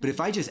 But if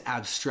I just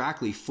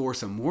abstractly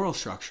force a moral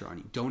structure on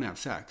you, don't have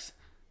sex,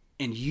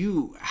 and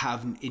you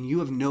have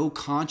no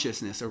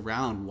consciousness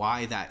around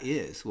why that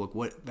is, like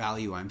what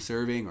value I'm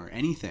serving or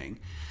anything,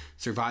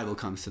 survival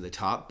comes to the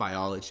top,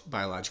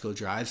 biological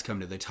drives come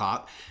to the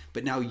top,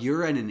 but now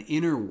you're in an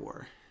inner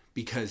war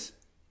because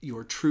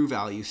your true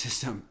value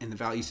system and the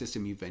value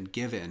system you've been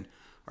given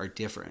are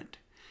different.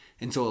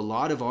 And so a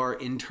lot of our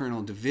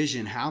internal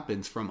division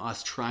happens from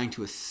us trying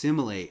to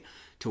assimilate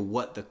to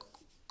what the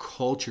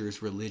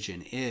culture's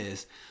religion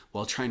is,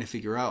 while trying to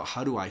figure out,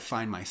 how do I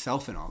find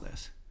myself in all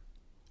this?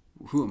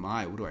 Who am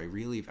I? What do I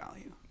really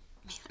value?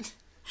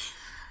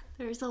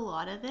 There's a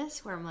lot of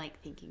this where I'm like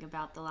thinking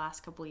about the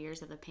last couple of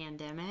years of the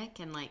pandemic,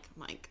 and I'm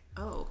like,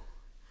 oh,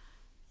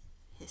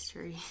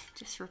 history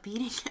just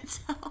repeating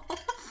itself.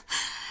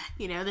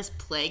 This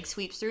plague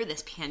sweeps through,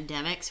 this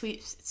pandemic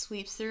sweeps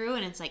through,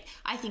 and it's like,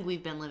 I think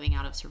we've been living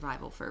out of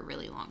survival for a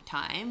really long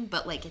time,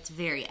 but like it's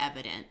very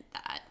evident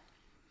that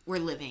we're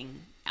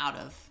living out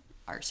of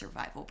our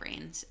survival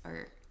brains,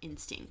 our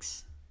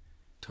instincts.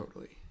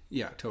 Totally.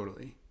 Yeah,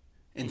 totally.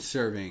 And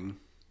serving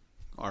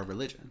our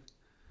religion.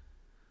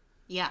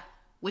 Yeah,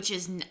 which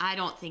is, I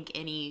don't think,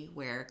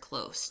 anywhere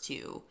close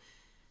to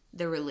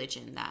the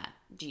religion that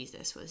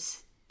Jesus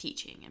was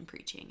teaching and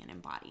preaching and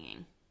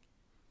embodying.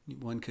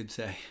 One could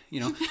say,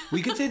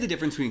 we could say the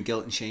difference between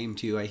guilt and shame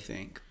too, I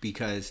think,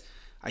 because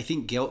I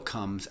think guilt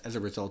comes as a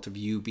result of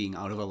you being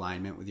out of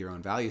alignment with your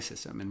own value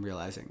system and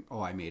realizing,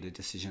 oh, I made a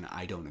decision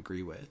I don't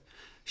agree with.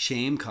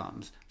 Shame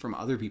comes from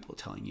other people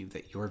telling you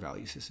that your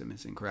value system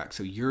is incorrect.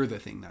 So you're the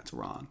thing that's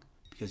wrong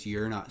because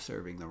you're not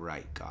serving the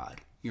right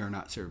God. You're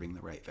not serving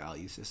the right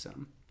value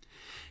system.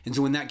 And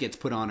so when that gets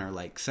put on our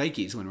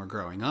psyches when we're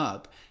growing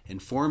up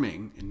and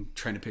forming and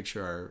trying to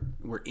picture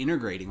we're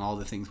integrating all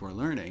the things we're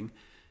learning,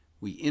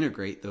 we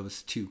integrate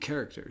those two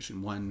characters,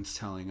 and one's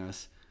telling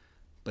us,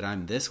 but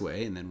I'm this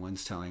way, and then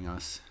one's telling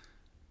us,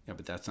 yeah,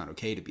 but that's not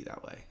okay to be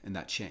that way, and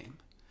that's shame.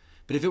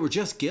 But if it were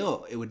just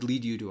guilt, it would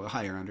lead you to a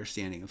higher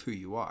understanding of who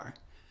you are,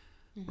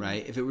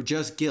 right? If it were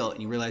just guilt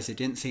and you realize it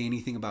didn't say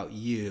anything about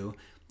you,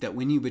 that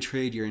when you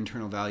betrayed your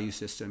internal value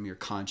system, your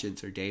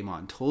conscience or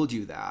daemon told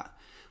you that,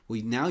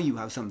 well, now you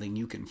have something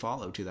you can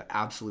follow to the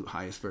absolute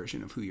highest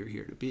version of who you're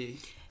here to be.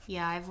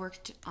 Yeah, I've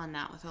worked on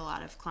that with a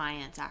lot of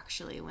clients,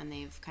 actually, when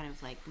they've kind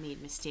of made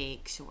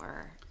mistakes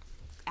or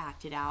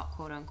acted out,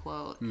 quote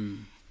unquote.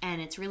 And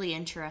it's really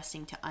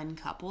interesting to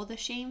uncouple the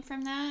shame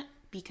from that,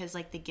 because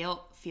the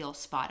guilt feels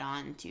spot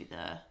on to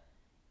the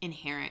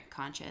inherent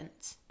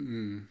conscience.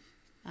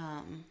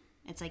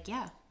 It's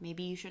yeah,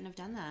 maybe you shouldn't have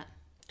done that.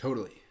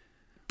 Totally.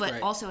 But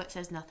right. Also it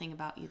says nothing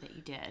about you that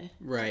you did.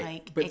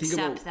 Right. But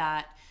except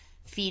that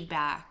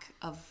feedback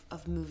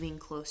of moving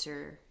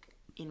closer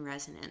in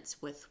resonance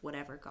with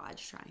whatever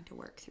God's trying to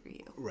work through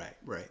you.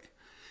 Right.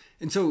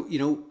 And so, I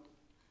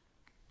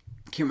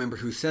can't remember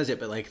who says it,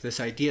 but this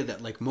idea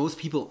that most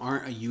people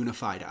aren't a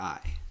unified I.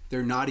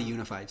 They're not a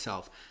unified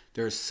self.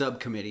 They're a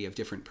subcommittee of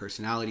different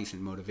personalities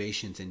and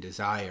motivations and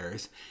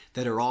desires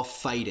that are all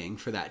fighting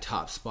for that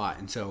top spot.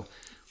 And so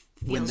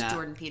feels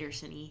Jordan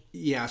Peterson-y.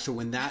 Yeah, so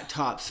when that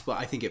top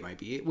spot, I think it might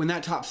be, when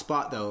that top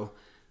spot though,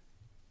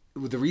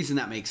 the reason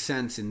that makes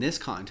sense in this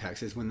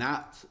context is when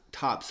that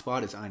top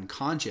spot is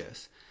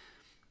unconscious,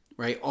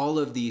 right? All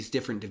of these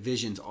different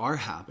divisions are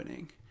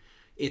happening.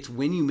 It's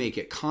when you make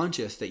it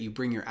conscious that you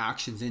bring your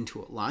actions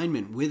into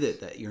alignment with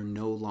it that you're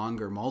no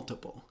longer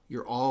multiple.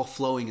 You're all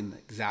flowing in the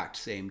exact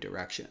same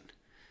direction,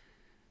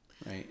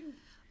 right?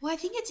 Well, I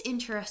think it's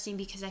interesting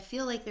because I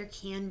feel like there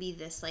can be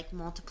this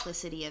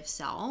multiplicity of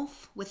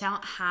self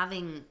without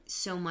having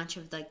so much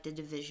of the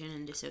division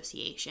and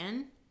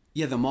dissociation.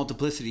 Yeah, the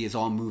multiplicity is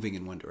all moving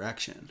in one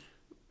direction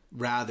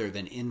rather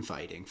than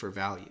infighting for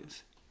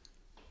values.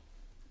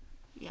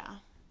 Yeah.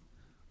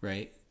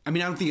 Right? I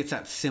mean, I don't think it's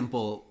that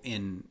simple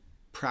in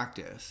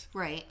practice.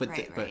 Right, But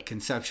right. but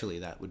conceptually,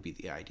 that would be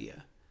the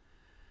idea.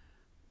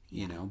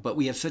 You know, but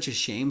we have such a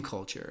shame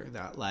culture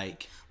that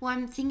like... Well,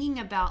 I'm thinking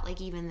about like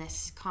even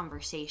this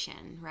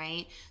conversation,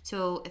 right?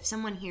 So if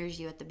someone hears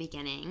you at the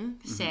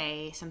beginning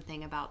say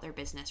something about their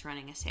business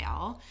running a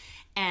sale,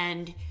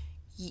 and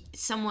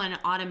someone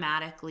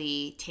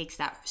automatically takes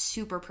that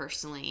super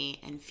personally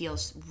and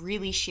feels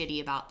really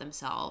shitty about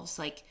themselves,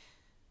 like,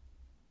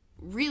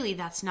 really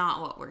that's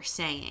not what we're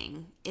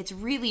saying. It's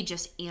really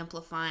just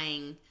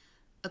amplifying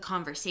a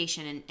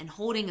conversation and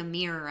holding a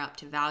mirror up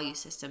to value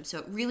system. So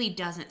it really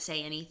doesn't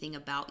say anything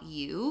about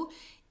you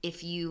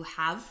if you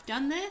have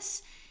done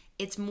this.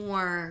 It's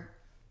more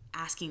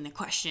asking the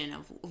question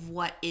of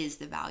what is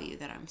the value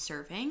that I'm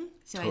serving.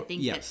 So I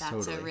think that's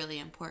totally. A really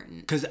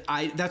important... Because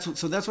that's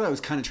what I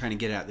was kind of trying to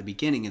get at the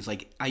beginning, is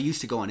like, I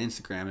used to go on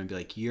Instagram and be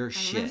like, you're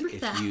shit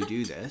if you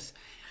do this.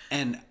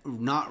 And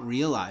not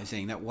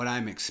realizing that what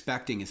I'm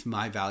expecting is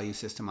my value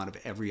system out of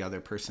every other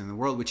person in the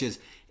world, which is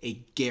a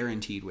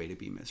guaranteed way to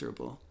be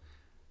miserable,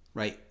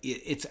 right?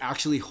 It's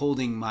actually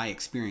holding my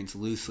experience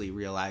loosely,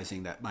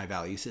 realizing that my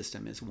value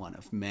system is one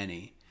of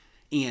many.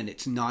 And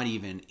it's not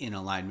even in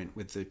alignment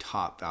with the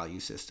top value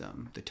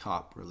system, the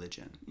top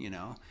religion, you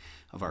know,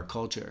 of our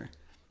culture.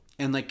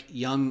 And like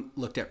Jung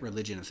looked at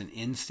religion as an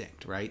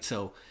instinct, right?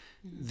 So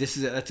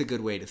that's a good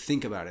way to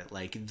think about it.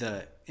 Like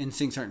the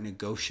instincts aren't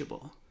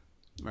negotiable.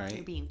 Right.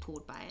 You're being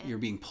pulled by it. You're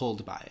being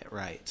pulled by it,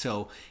 right?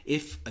 So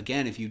if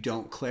you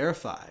don't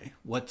clarify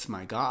what's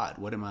my God,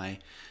 what am I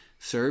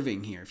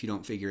serving here, if you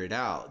don't figure it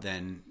out,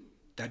 then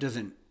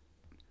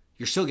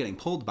you're still getting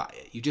pulled by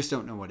it. You just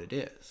don't know what it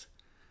is,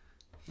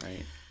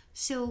 right?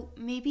 So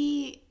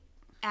maybe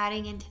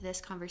adding into this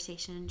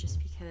conversation, just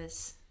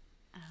because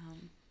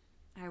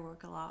I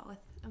work a lot with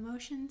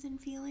emotions and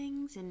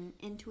feelings and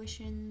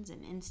intuitions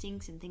and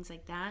instincts and things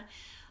like that,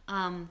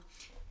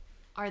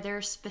 are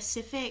there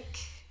specific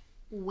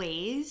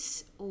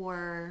ways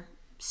or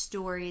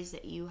stories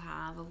that you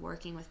have of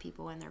working with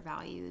people and their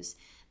values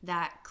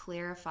that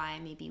clarify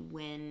maybe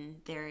when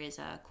there is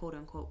a quote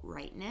unquote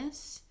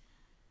rightness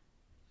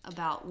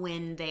about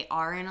when they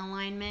are in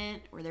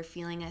alignment or they're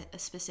feeling a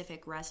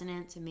specific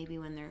resonance, and maybe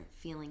when they're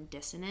feeling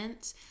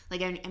dissonance?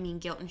 Like, I mean,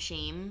 guilt and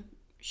shame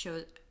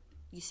show,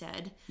 you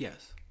said,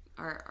 yes,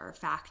 are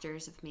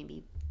factors of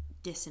maybe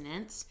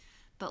dissonance,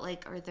 but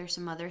like, are there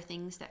some other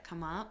things that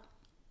come up?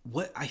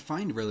 What I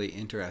find really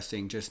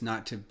interesting, just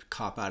not to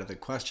cop out of the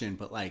question,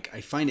 but like,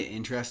 I find it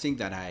interesting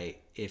that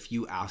if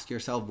you ask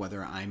yourself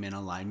whether I'm in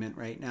alignment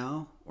right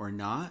now or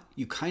not,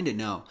 you kind of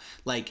know.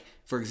 Like,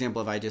 for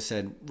example, if I just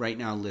said right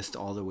now, list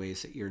all the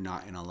ways that you're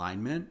not in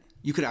alignment,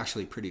 you could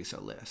actually produce a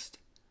list,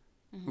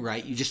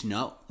 right? You just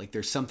know, like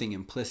there's something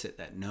implicit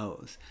that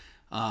knows.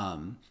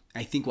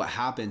 I think what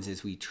happens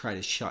is we try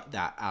to shut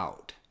that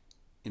out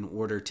in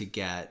order to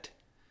get,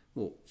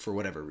 well, for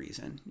whatever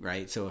reason,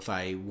 right? So if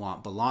I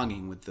want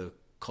belonging with the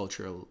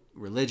cultural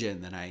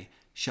religion, then I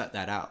shut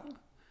that out.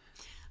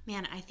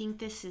 Man, I think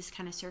this is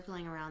kind of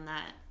circling around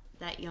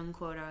that Jung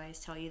quote I always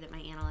tell you that my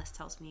analyst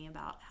tells me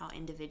about how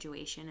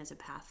individuation is a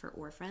path for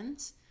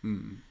orphans.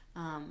 And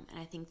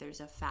I think there's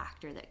a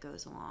factor that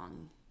goes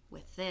along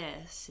with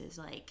this, is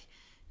like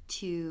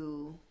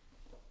to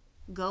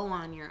go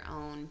on your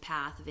own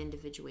path of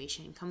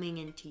individuation, coming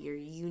into your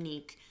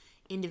unique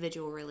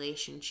individual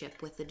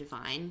relationship with the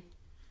divine,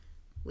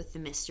 with the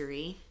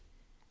mystery.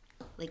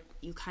 Like,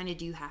 you kind of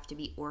do have to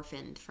be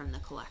orphaned from the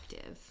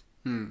collective.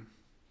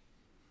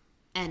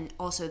 And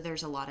also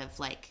there's a lot of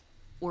like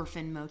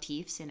orphan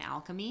motifs in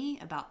alchemy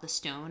about the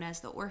stone as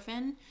the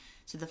orphan.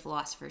 So the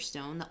philosopher's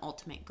stone, the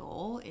ultimate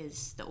goal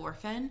is the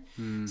orphan.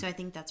 So I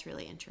think that's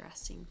really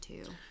interesting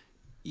too.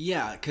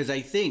 Yeah, because I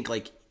think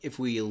like if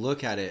we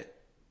look at it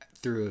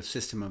through a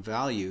system of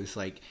values,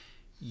 like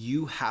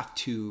you have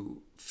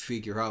to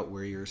figure out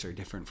where yours are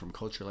different from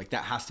culture. Like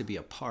that has to be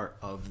a part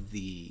of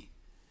the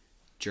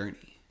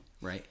journey,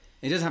 right?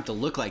 It doesn't have to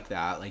look like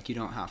that. Like you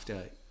don't have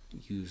to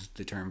use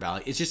the term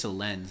value. It's just a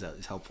lens that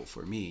is helpful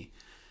for me.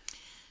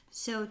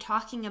 So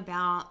talking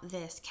about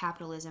this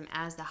capitalism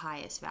as the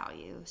highest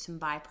value, some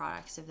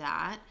byproducts of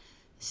that.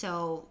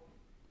 So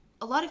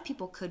a lot of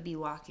people could be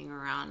walking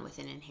around with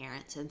an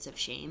inherent sense of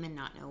shame and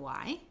not know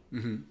why,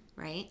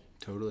 right?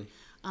 Totally.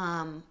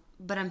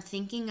 But I'm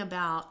thinking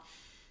about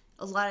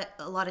a lot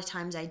of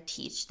times I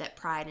teach that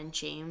pride and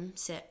shame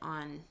sit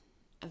on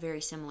a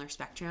very similar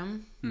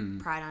spectrum.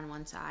 Pride on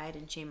one side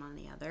and shame on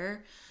the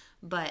other.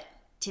 But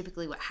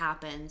typically what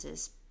happens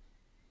is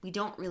we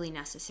don't really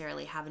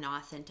necessarily have an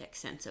authentic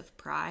sense of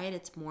pride.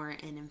 It's more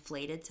an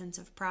inflated sense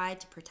of pride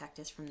to protect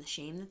us from the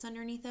shame that's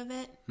underneath of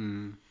it.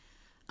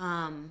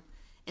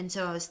 And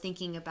so I was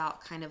thinking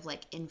about kind of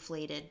like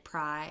inflated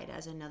pride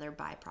as another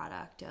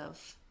byproduct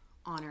of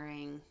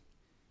honoring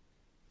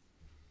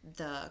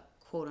the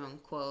quote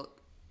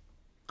unquote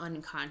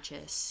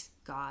unconscious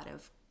God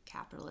of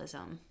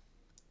capitalism.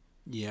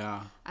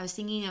 Yeah. I was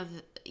thinking of,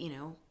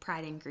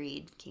 pride and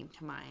greed came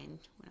to mind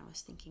when I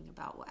was thinking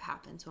about what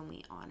happens when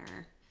we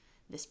honor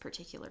this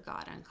particular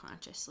God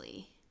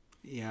unconsciously.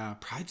 Yeah,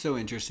 pride's so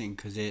interesting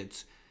because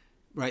it's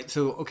Right.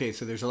 So, okay.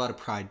 So there's a lot of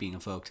pride being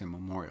evoked in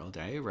Memorial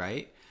Day,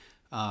 right?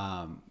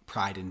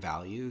 Pride in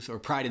values, or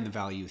pride in the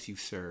values you've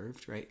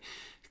served, right?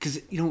 Because,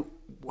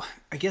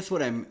 I guess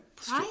what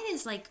pride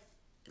is like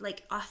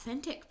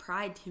authentic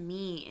pride to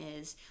me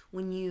is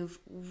when you've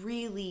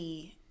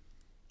really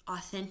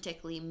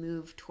authentically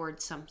moved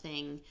towards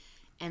something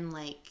and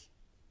like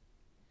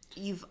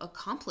you've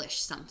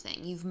accomplished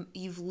something.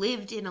 You've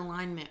lived in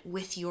alignment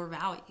with your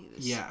values.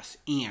 Yes,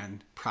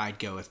 and pride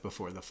goeth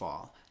before the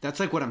fall. That's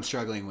like what I'm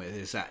struggling with,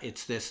 is that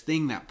it's this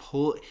thing that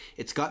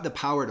it's got the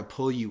power to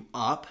pull you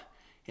up,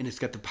 and it's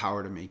got the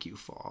power to make you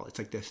fall. It's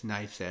like this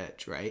knife's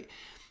edge, right?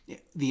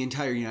 The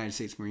entire United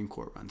States Marine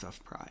Corps runs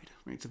off pride,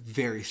 right? It's a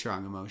very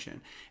strong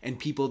emotion. And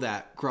people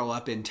that grow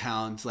up in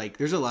towns, like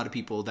there's a lot of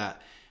people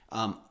that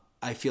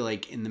I feel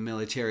like in the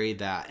military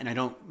that, and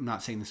I'm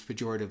not saying this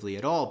pejoratively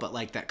at all, but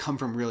like that come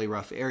from really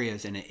rough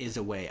areas, and it is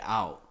a way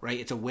out, right?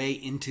 It's a way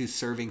into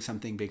serving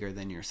something bigger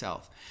than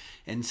yourself.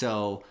 And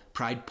so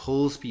pride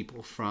pulls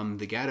people from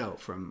the ghetto,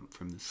 from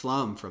the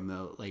slum, from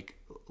the like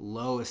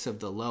lowest of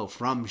the low,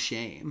 from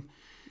shame.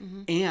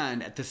 Mm-hmm.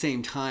 And at the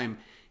same time,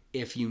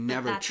 if you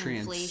never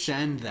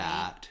transcend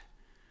that,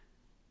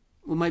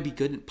 well, it might be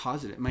good and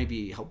positive. It might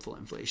be helpful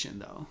inflation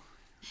though.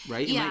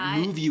 Right? It might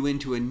move you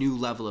into a new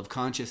level of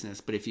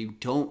consciousness, but if you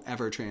don't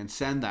ever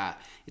transcend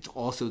that, it's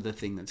also the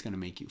thing that's going to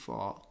make you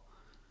fall.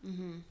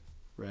 Mm-hmm.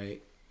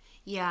 Right?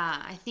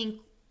 Yeah, I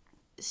think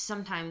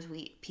sometimes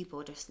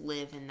people just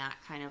live in that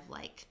kind of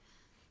like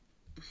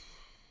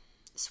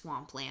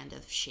swampland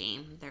of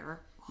shame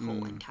their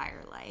whole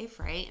entire life,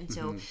 right? And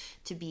so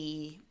to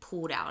be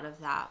pulled out of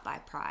that by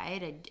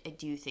pride, I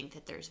do think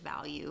that there's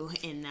value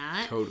in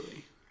that.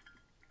 Totally.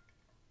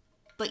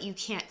 But you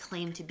can't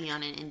claim to be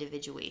on an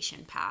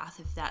individuation path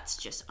if that's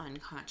just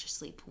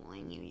unconsciously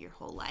pulling you your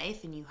whole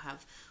life and you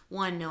have,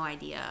 no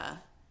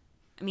idea.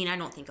 I mean, I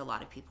don't think a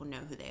lot of people know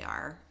who they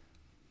are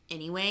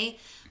anyway,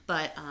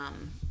 but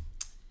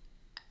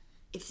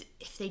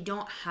if they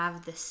don't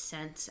have this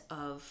sense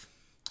of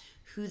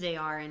who they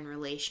are in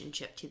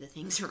relationship to the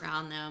things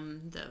around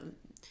them,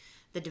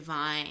 the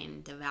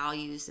divine, the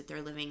values that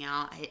they're living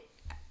out, I'm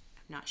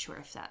not sure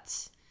if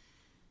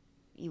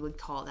you would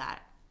call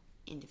that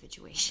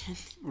individuation.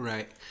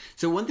 Right.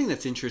 So one thing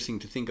that's interesting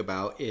to think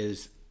about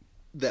is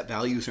that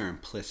values are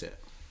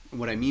implicit. And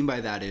what I mean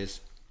by that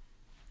is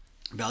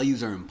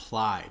values are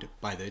implied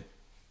by the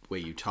way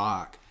you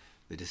talk,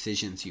 the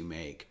decisions you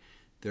make.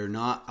 They're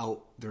not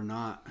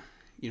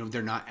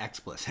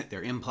explicit.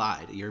 They're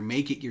implied.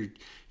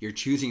 You're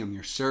choosing them,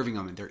 you're serving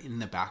them, and they're in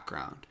the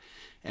background.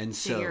 And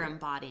so you're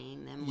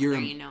embodying them whether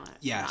you know it.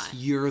 Yes,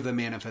 you're the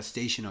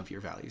manifestation of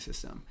your value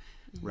system,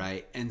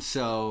 right? And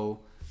so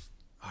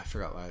I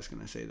forgot why I was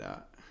going to say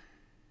that.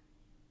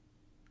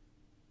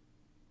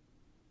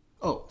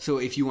 Oh, so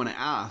if you want to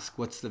ask,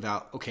 what's the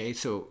value? Okay,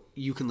 so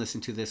you can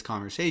listen to this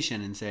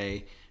conversation and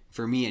say,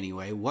 for me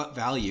anyway, what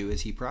value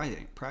is he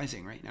prizing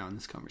right now in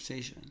this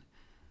conversation?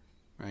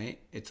 Right?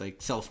 It's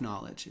like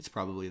self-knowledge. It's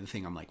probably the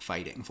thing I'm like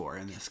fighting for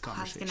in this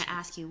conversation. I was going to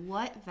ask you,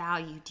 what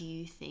value do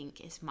you think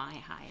is my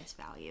highest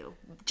value?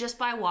 Just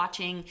by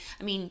watching,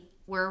 I mean,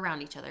 we're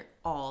around each other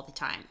all the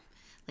time.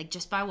 Like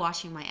just by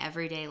watching my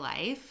everyday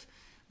life,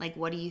 like,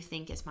 what do you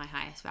think is my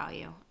highest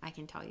value? I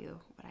can tell you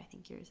what I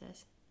think yours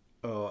is.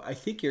 Oh, I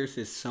think yours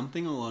is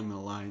something along the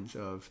lines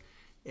of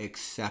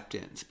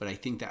acceptance, but I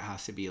think that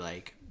has to be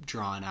like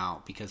drawn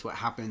out, because what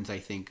happens, I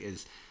think,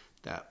 is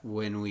that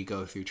when we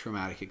go through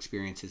traumatic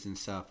experiences and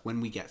stuff, when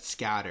we get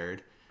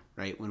scattered,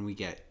 right, when we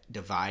get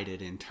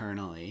divided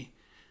internally,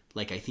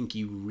 like I think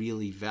you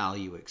really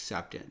value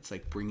acceptance,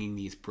 like bringing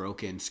these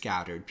broken,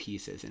 scattered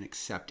pieces and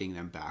accepting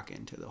them back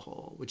into the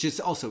whole, which is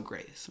also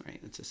grace, right?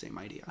 It's the same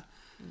idea.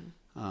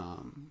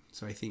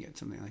 So I think it's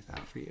something like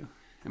that for you.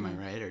 Am I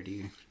right, or do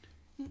you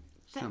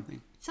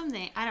something?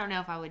 I don't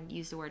know if I would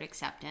use the word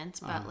acceptance,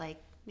 but like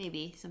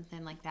maybe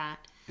something like that.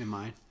 In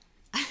mine?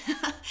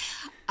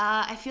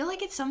 I feel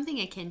like it's something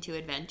akin to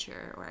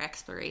adventure or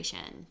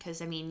exploration, because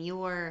I mean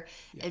you're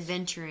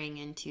adventuring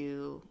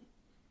into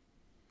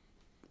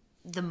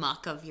the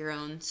muck of your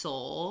own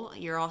soul.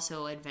 You're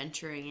also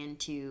adventuring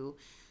into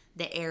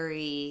the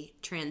airy,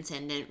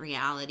 transcendent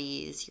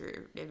realities.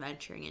 You're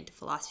adventuring into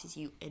philosophies.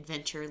 You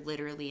adventure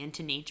literally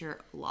into nature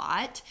a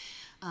lot.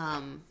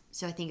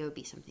 So I think it would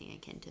be something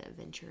akin to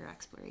adventure or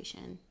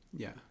exploration.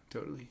 Yeah,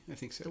 totally. I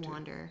think so too.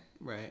 Wander.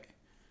 Right.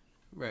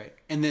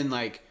 And then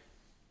like,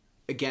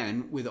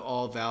 again, with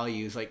all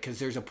values, like, because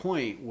there's a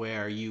point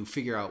where you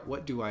figure out,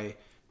 what do I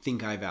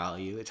think I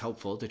value? It's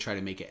helpful to try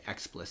to make it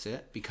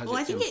explicit, because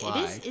it's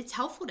implied. I think it's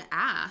helpful to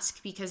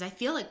ask, because I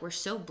feel like we're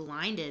so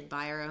blinded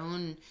by our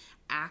own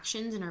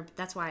actions, and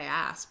that's why I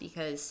ask,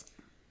 because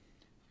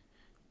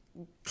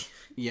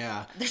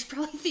there's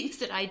probably things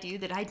that I do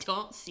that I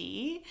don't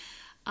see.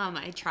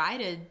 I try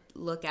to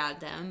look at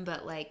them,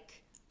 but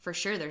like for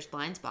sure there's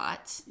blind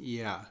spots.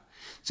 Yeah.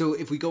 So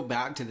if we go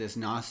back to this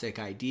Gnostic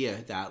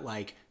idea that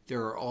like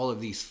there are all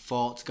of these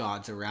false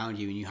gods around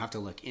you and you have to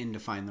look in to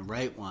find the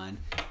right one,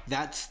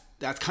 that's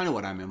kind of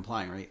what I'm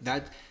implying, right?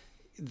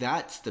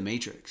 That's the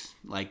Matrix.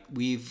 Like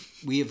we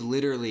have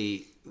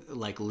literally,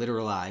 like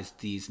literalized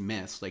these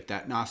myths, like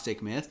that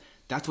Gnostic myth.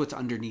 That's what's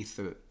underneath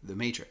the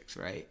matrix,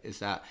 right? Is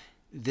that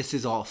this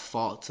is all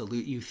false.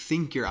 You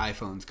think your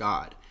iPhone's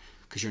God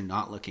because you're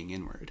not looking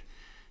inward,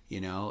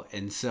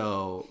 And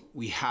so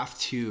we have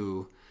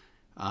to,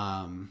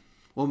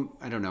 well,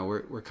 I don't know.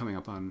 We're coming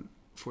up on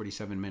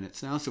 47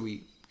 minutes now, so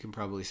we can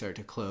probably start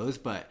to close.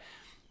 But,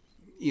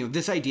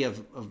 this idea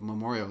of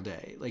Memorial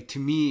Day, like to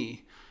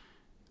me,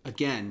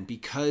 again,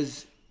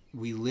 because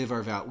we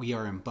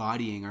are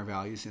embodying our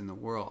values in the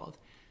world.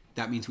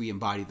 That means we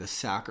embody the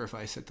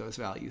sacrifice that those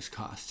values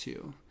cost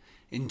too.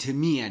 And to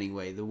me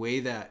anyway, the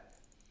way that,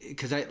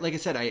 because like I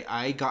said,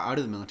 I got out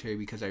of the military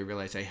because I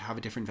realized I have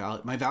a different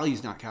value. My value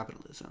is not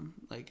capitalism.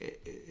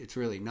 Like it's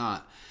really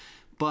not.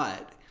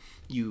 But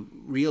you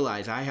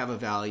realize I have a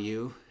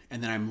value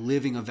and then I'm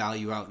living a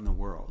value out in the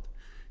world,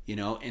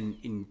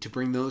 and to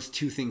bring those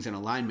two things in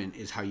alignment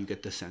is how you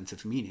get the sense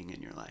of meaning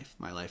in your life.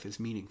 My life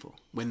is meaningful.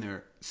 When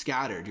they're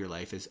scattered, your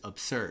life is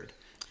absurd,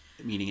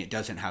 meaning it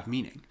doesn't have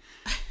meaning,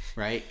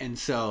 right? And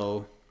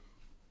so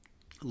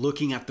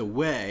looking at the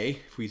way,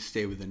 if we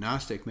stay with the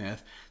Gnostic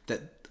myth,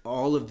 that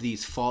all of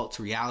these false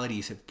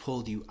realities have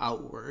pulled you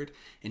outward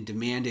and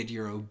demanded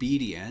your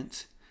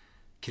obedience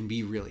can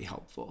be really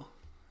helpful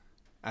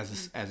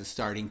as a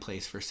starting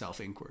place for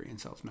self-inquiry and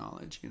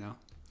self-knowledge,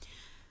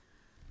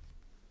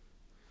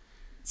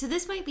 So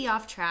this might be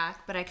off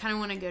track, but I kind of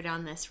want to go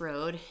down this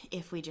road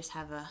if we just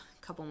have a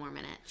couple more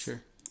minutes.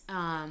 Sure.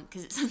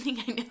 Because it's something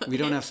I know. We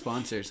don't have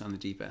sponsors on the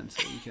deep end,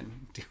 so we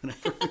can do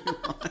whatever we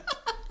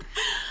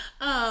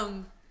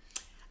want.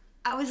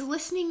 I was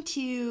listening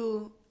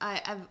to,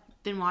 I've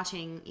been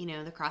watching,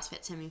 the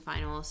CrossFit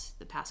semifinals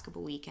the past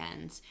couple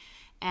weekends.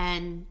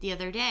 And the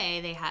other day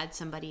they had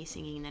somebody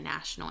singing the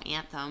national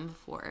anthem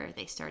before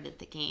they started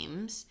the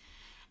games.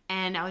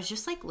 And I was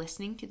just like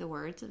listening to the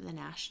words of the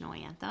national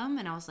anthem.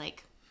 And I was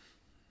like,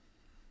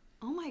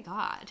 oh my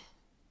God.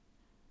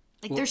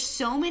 Like there's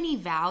so many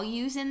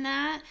values in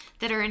that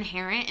are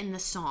inherent in the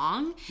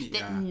song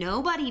that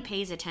nobody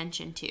pays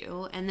attention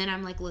to. And then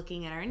I'm like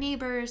looking at our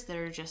neighbors that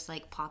are just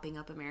like popping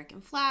up American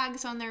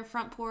flags on their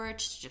front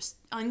porch, just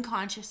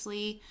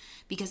unconsciously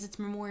because it's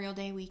Memorial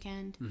Day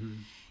weekend. Mm-hmm.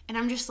 And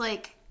I'm just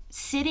like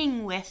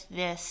sitting with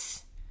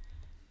this,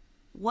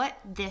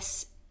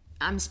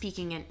 I'm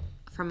speaking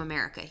from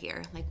America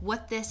here, like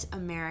what this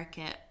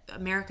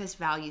America's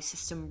value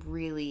system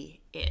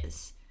really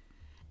is.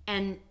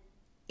 And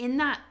in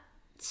that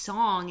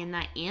song, in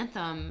that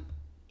anthem,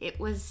 it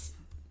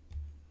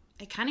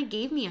kind of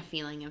gave me a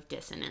feeling of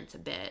dissonance a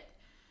bit.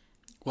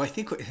 Well, I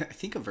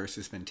think a verse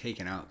has been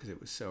taken out because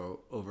it was so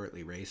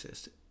overtly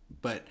racist.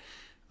 But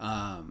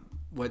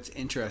what's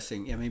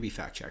interesting, maybe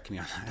fact check me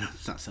on that.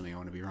 It's not something I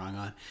want to be wrong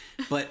on.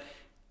 But,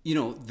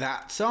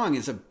 that song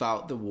is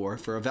about the war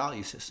for a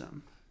value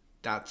system.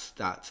 That's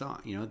that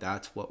song,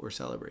 that's what we're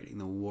celebrating,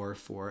 the war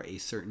for a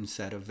certain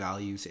set of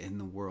values in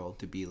the world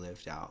to be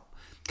lived out.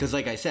 Because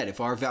like I said,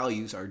 if our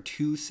values are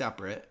too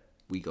separate,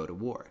 we go to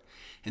war.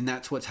 And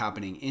that's what's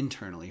happening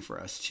internally for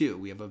us too.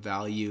 We have a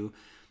value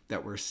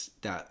that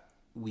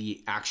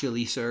we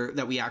actually serve,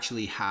 that we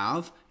actually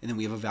have, and then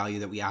we have a value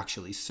that we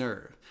actually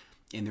serve.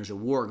 And there's a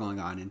war going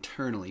on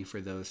internally for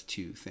those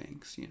two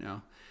things,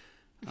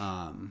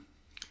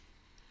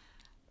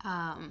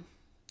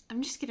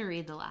 I'm just going to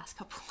read the last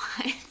couple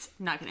lines.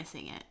 I'm not going to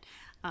sing it.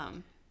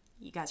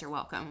 You guys are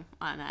welcome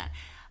on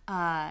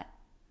that.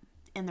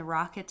 In the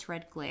rocket's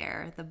red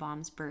glare, the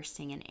bombs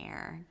bursting in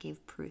air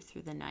gave proof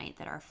through the night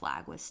that our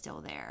flag was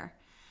still there.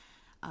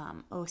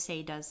 Oh,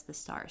 say does the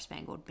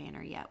star-spangled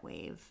banner yet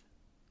wave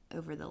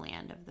over the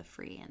land of the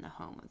free and the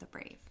home of the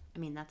brave. I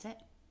mean, that's it.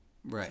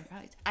 Right.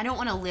 I don't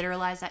want to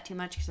literalize that too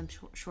much because I'm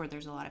sure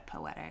there's a lot of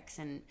poetics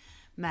and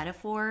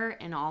metaphor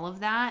and all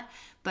of that,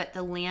 but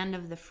the land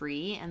of the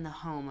free and the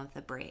home of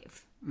the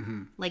brave.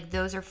 Mm-hmm. Like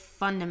those are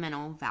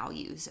fundamental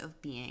values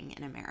of being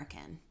an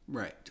American.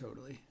 Right,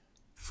 totally.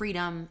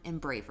 Freedom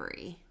and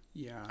bravery.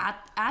 Yeah.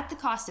 At the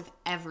cost of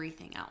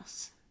everything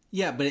else.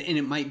 Yeah, and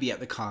it might be at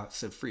the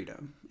cost of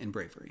freedom and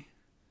bravery.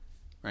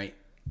 Right?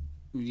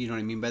 You know what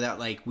I mean by that?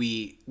 Like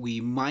we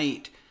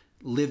might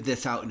live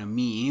this out in a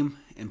meme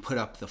and put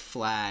up the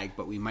flag,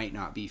 but we might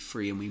not be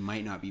free and we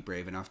might not be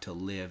brave enough to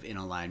live in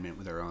alignment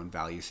with our own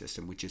value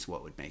system, which is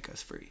what would make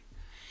us free.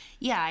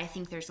 Yeah, I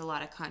think there's a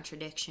lot of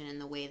contradiction in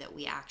the way that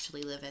we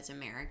actually live as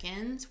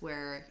Americans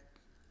where,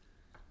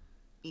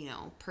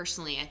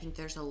 personally, I think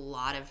there's a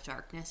lot of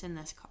darkness in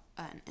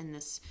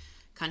this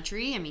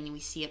country. I mean, we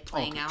see it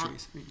playing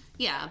out.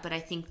 Yeah, but I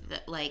think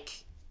that,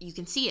 you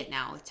can see it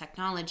now with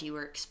technology.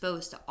 We're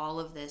exposed to all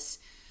of this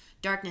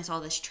darkness, all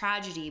this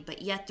tragedy,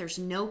 but yet there's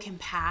no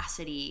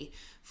capacity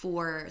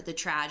for the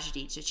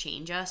tragedy to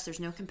change us. There's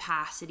no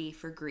capacity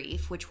for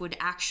grief, which would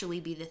actually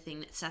be the thing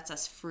that sets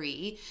us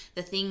free.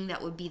 The thing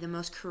that would be the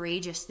most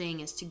courageous thing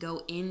is to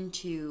go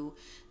into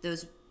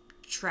those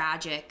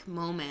tragic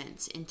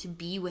moments and to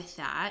be with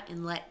that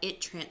and let it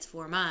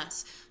transform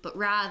us. But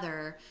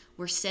rather,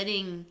 we're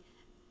setting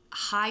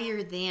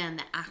higher than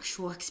the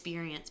actual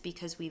experience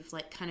because we've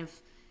kind of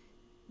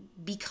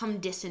become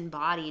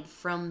disembodied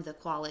from the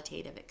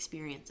qualitative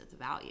experience of the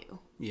value.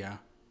 Yeah.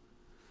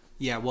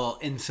 Yeah, well,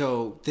 and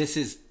so this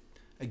is,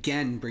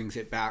 again, brings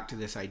it back to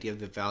this idea of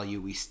the value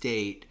we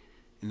state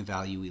and the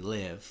value we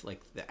live.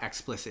 Like, the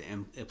explicit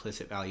and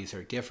implicit values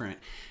are different.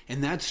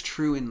 And that's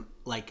true, and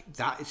like,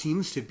 that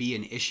seems to be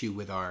an issue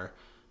with our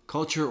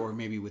culture, or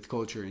maybe with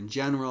culture in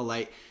general,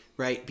 like,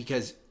 right?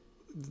 Because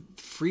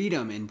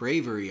freedom and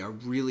bravery are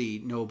really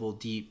noble,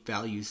 deep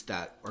values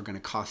that are going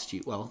to cost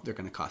you, well, they're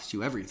going to cost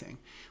you everything,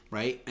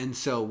 right? And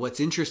so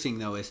what's interesting,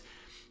 though, is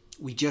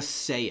we just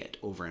say it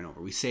over and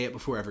over. We say it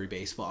before every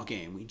baseball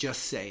game. We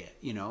just say it,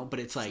 you know, but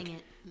it's like,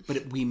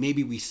 but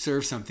maybe we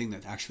serve something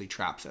that actually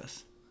traps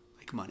us,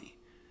 like money,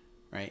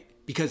 right?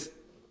 Because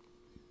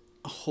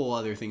a whole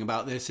other thing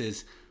about this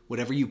is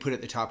whatever you put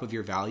at the top of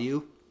your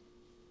value,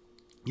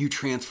 you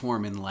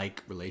transform in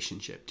like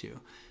relationship to.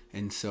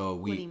 And so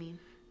What do you mean?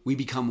 we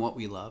become what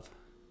we love.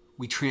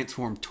 We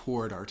transform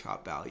toward our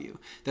top value.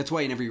 That's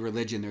why in every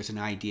religion there's an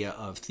idea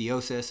of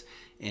theosis.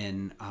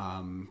 In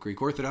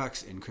Greek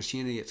Orthodox, in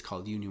Christianity it's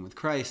called union with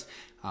Christ.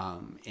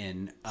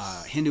 In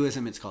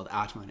Hinduism it's called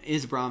Atman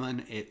is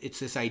Brahman. It's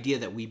this idea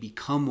that we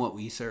become what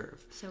we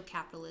serve. So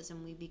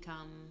capitalism, we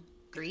become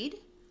greed?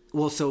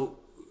 Well, so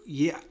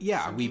yeah,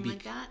 Something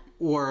like that?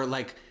 Or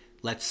like,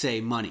 let's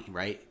say money,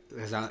 right?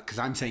 Because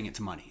I'm saying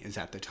it's money is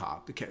at the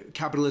top.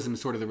 Capitalism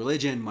is sort of the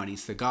religion,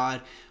 money's the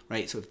God,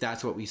 right? So if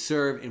that's what we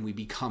serve and we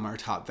become our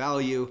top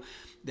value,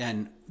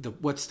 then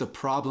what's the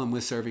problem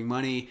with serving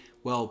money?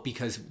 Well,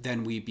 because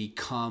then we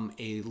become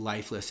a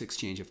lifeless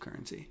exchange of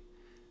currency.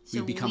 So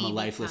we become a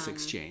lifeless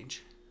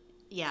exchange.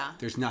 Yeah.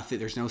 There's nothing,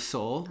 there's no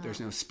soul, there's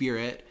no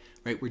spirit,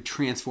 right? We're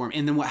transformed.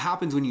 And then what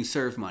happens when you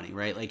serve money,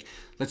 right? Like,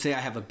 let's say I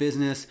have a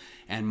business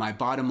and my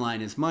bottom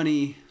line is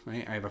money,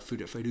 right? I have a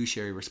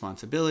fiduciary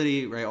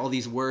responsibility, right? All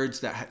these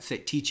words that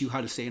teach you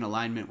how to stay in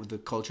alignment with the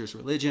culture's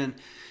religion.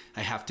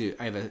 I have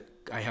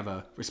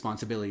a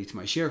responsibility to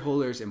my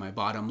shareholders and my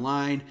bottom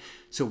line.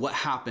 So what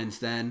happens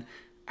then?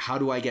 How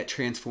do I get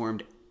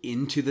transformed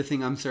into the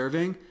thing I'm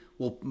serving?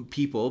 Well,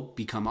 people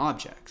become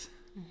objects.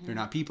 Mm-hmm. They're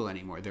not people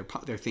anymore.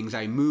 They're things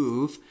I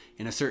move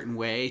in a certain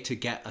way to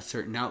get a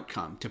certain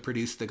outcome, to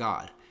produce the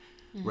God,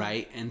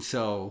 right? And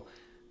so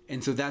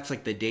that's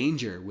like the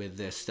danger with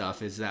this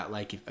stuff is that,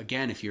 like,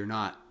 if you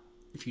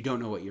don't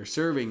know what you're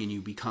serving and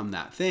you become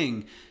that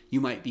thing, you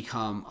might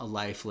become a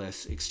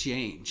lifeless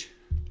exchange.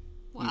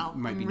 Wow. It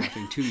might be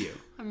nothing to you.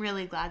 I'm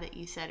really glad that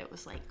you said it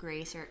was like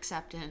grace or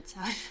acceptance.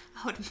 I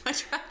would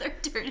much rather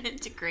turn it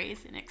into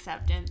grace and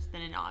acceptance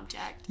than an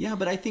object. Yeah,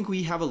 but I think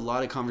we have a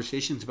lot of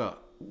conversations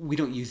about, we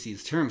don't use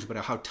these terms, but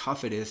how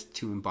tough it is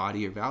to embody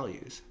your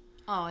values.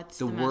 Oh, it's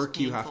the work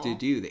you have to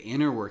do, the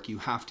inner work you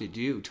have to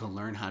do to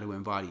learn how to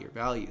embody your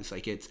values.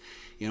 Like, it's,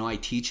 you know, I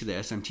teach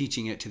this, I'm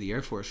teaching it to the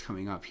Air Force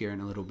coming up here in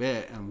a little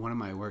bit, and one of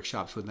my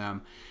workshops with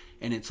them,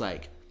 and it's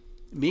like,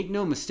 make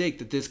no mistake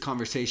that this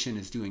conversation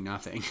is doing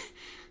nothing.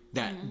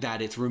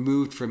 that it's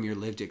removed from your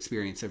lived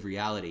experience of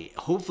reality.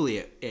 Hopefully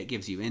it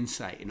gives you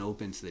insight and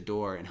opens the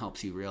door and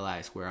helps you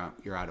realize where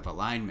you're out of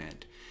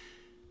alignment.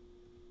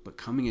 But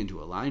coming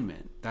into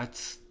alignment,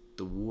 that's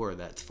the war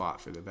that's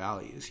fought for the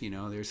values. You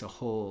know, there's a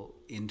whole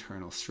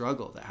internal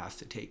struggle that has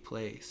to take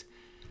place.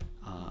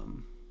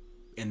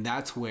 And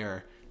that's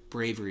where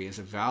bravery as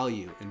a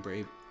value and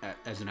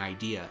as an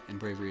idea and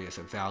bravery as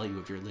a value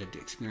of your lived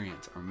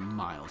experience are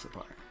miles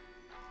apart.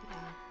 Yeah.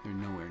 They're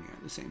nowhere near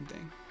the same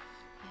thing.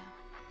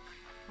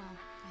 Well,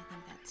 I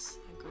think that's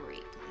a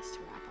great place to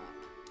wrap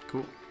up.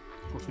 Cool.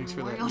 Well, thanks for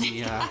Memorial letting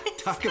me Day,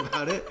 talk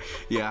about it.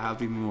 Yeah,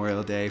 happy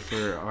Memorial Day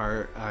for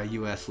our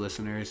U.S.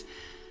 listeners.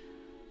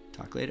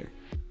 Talk later.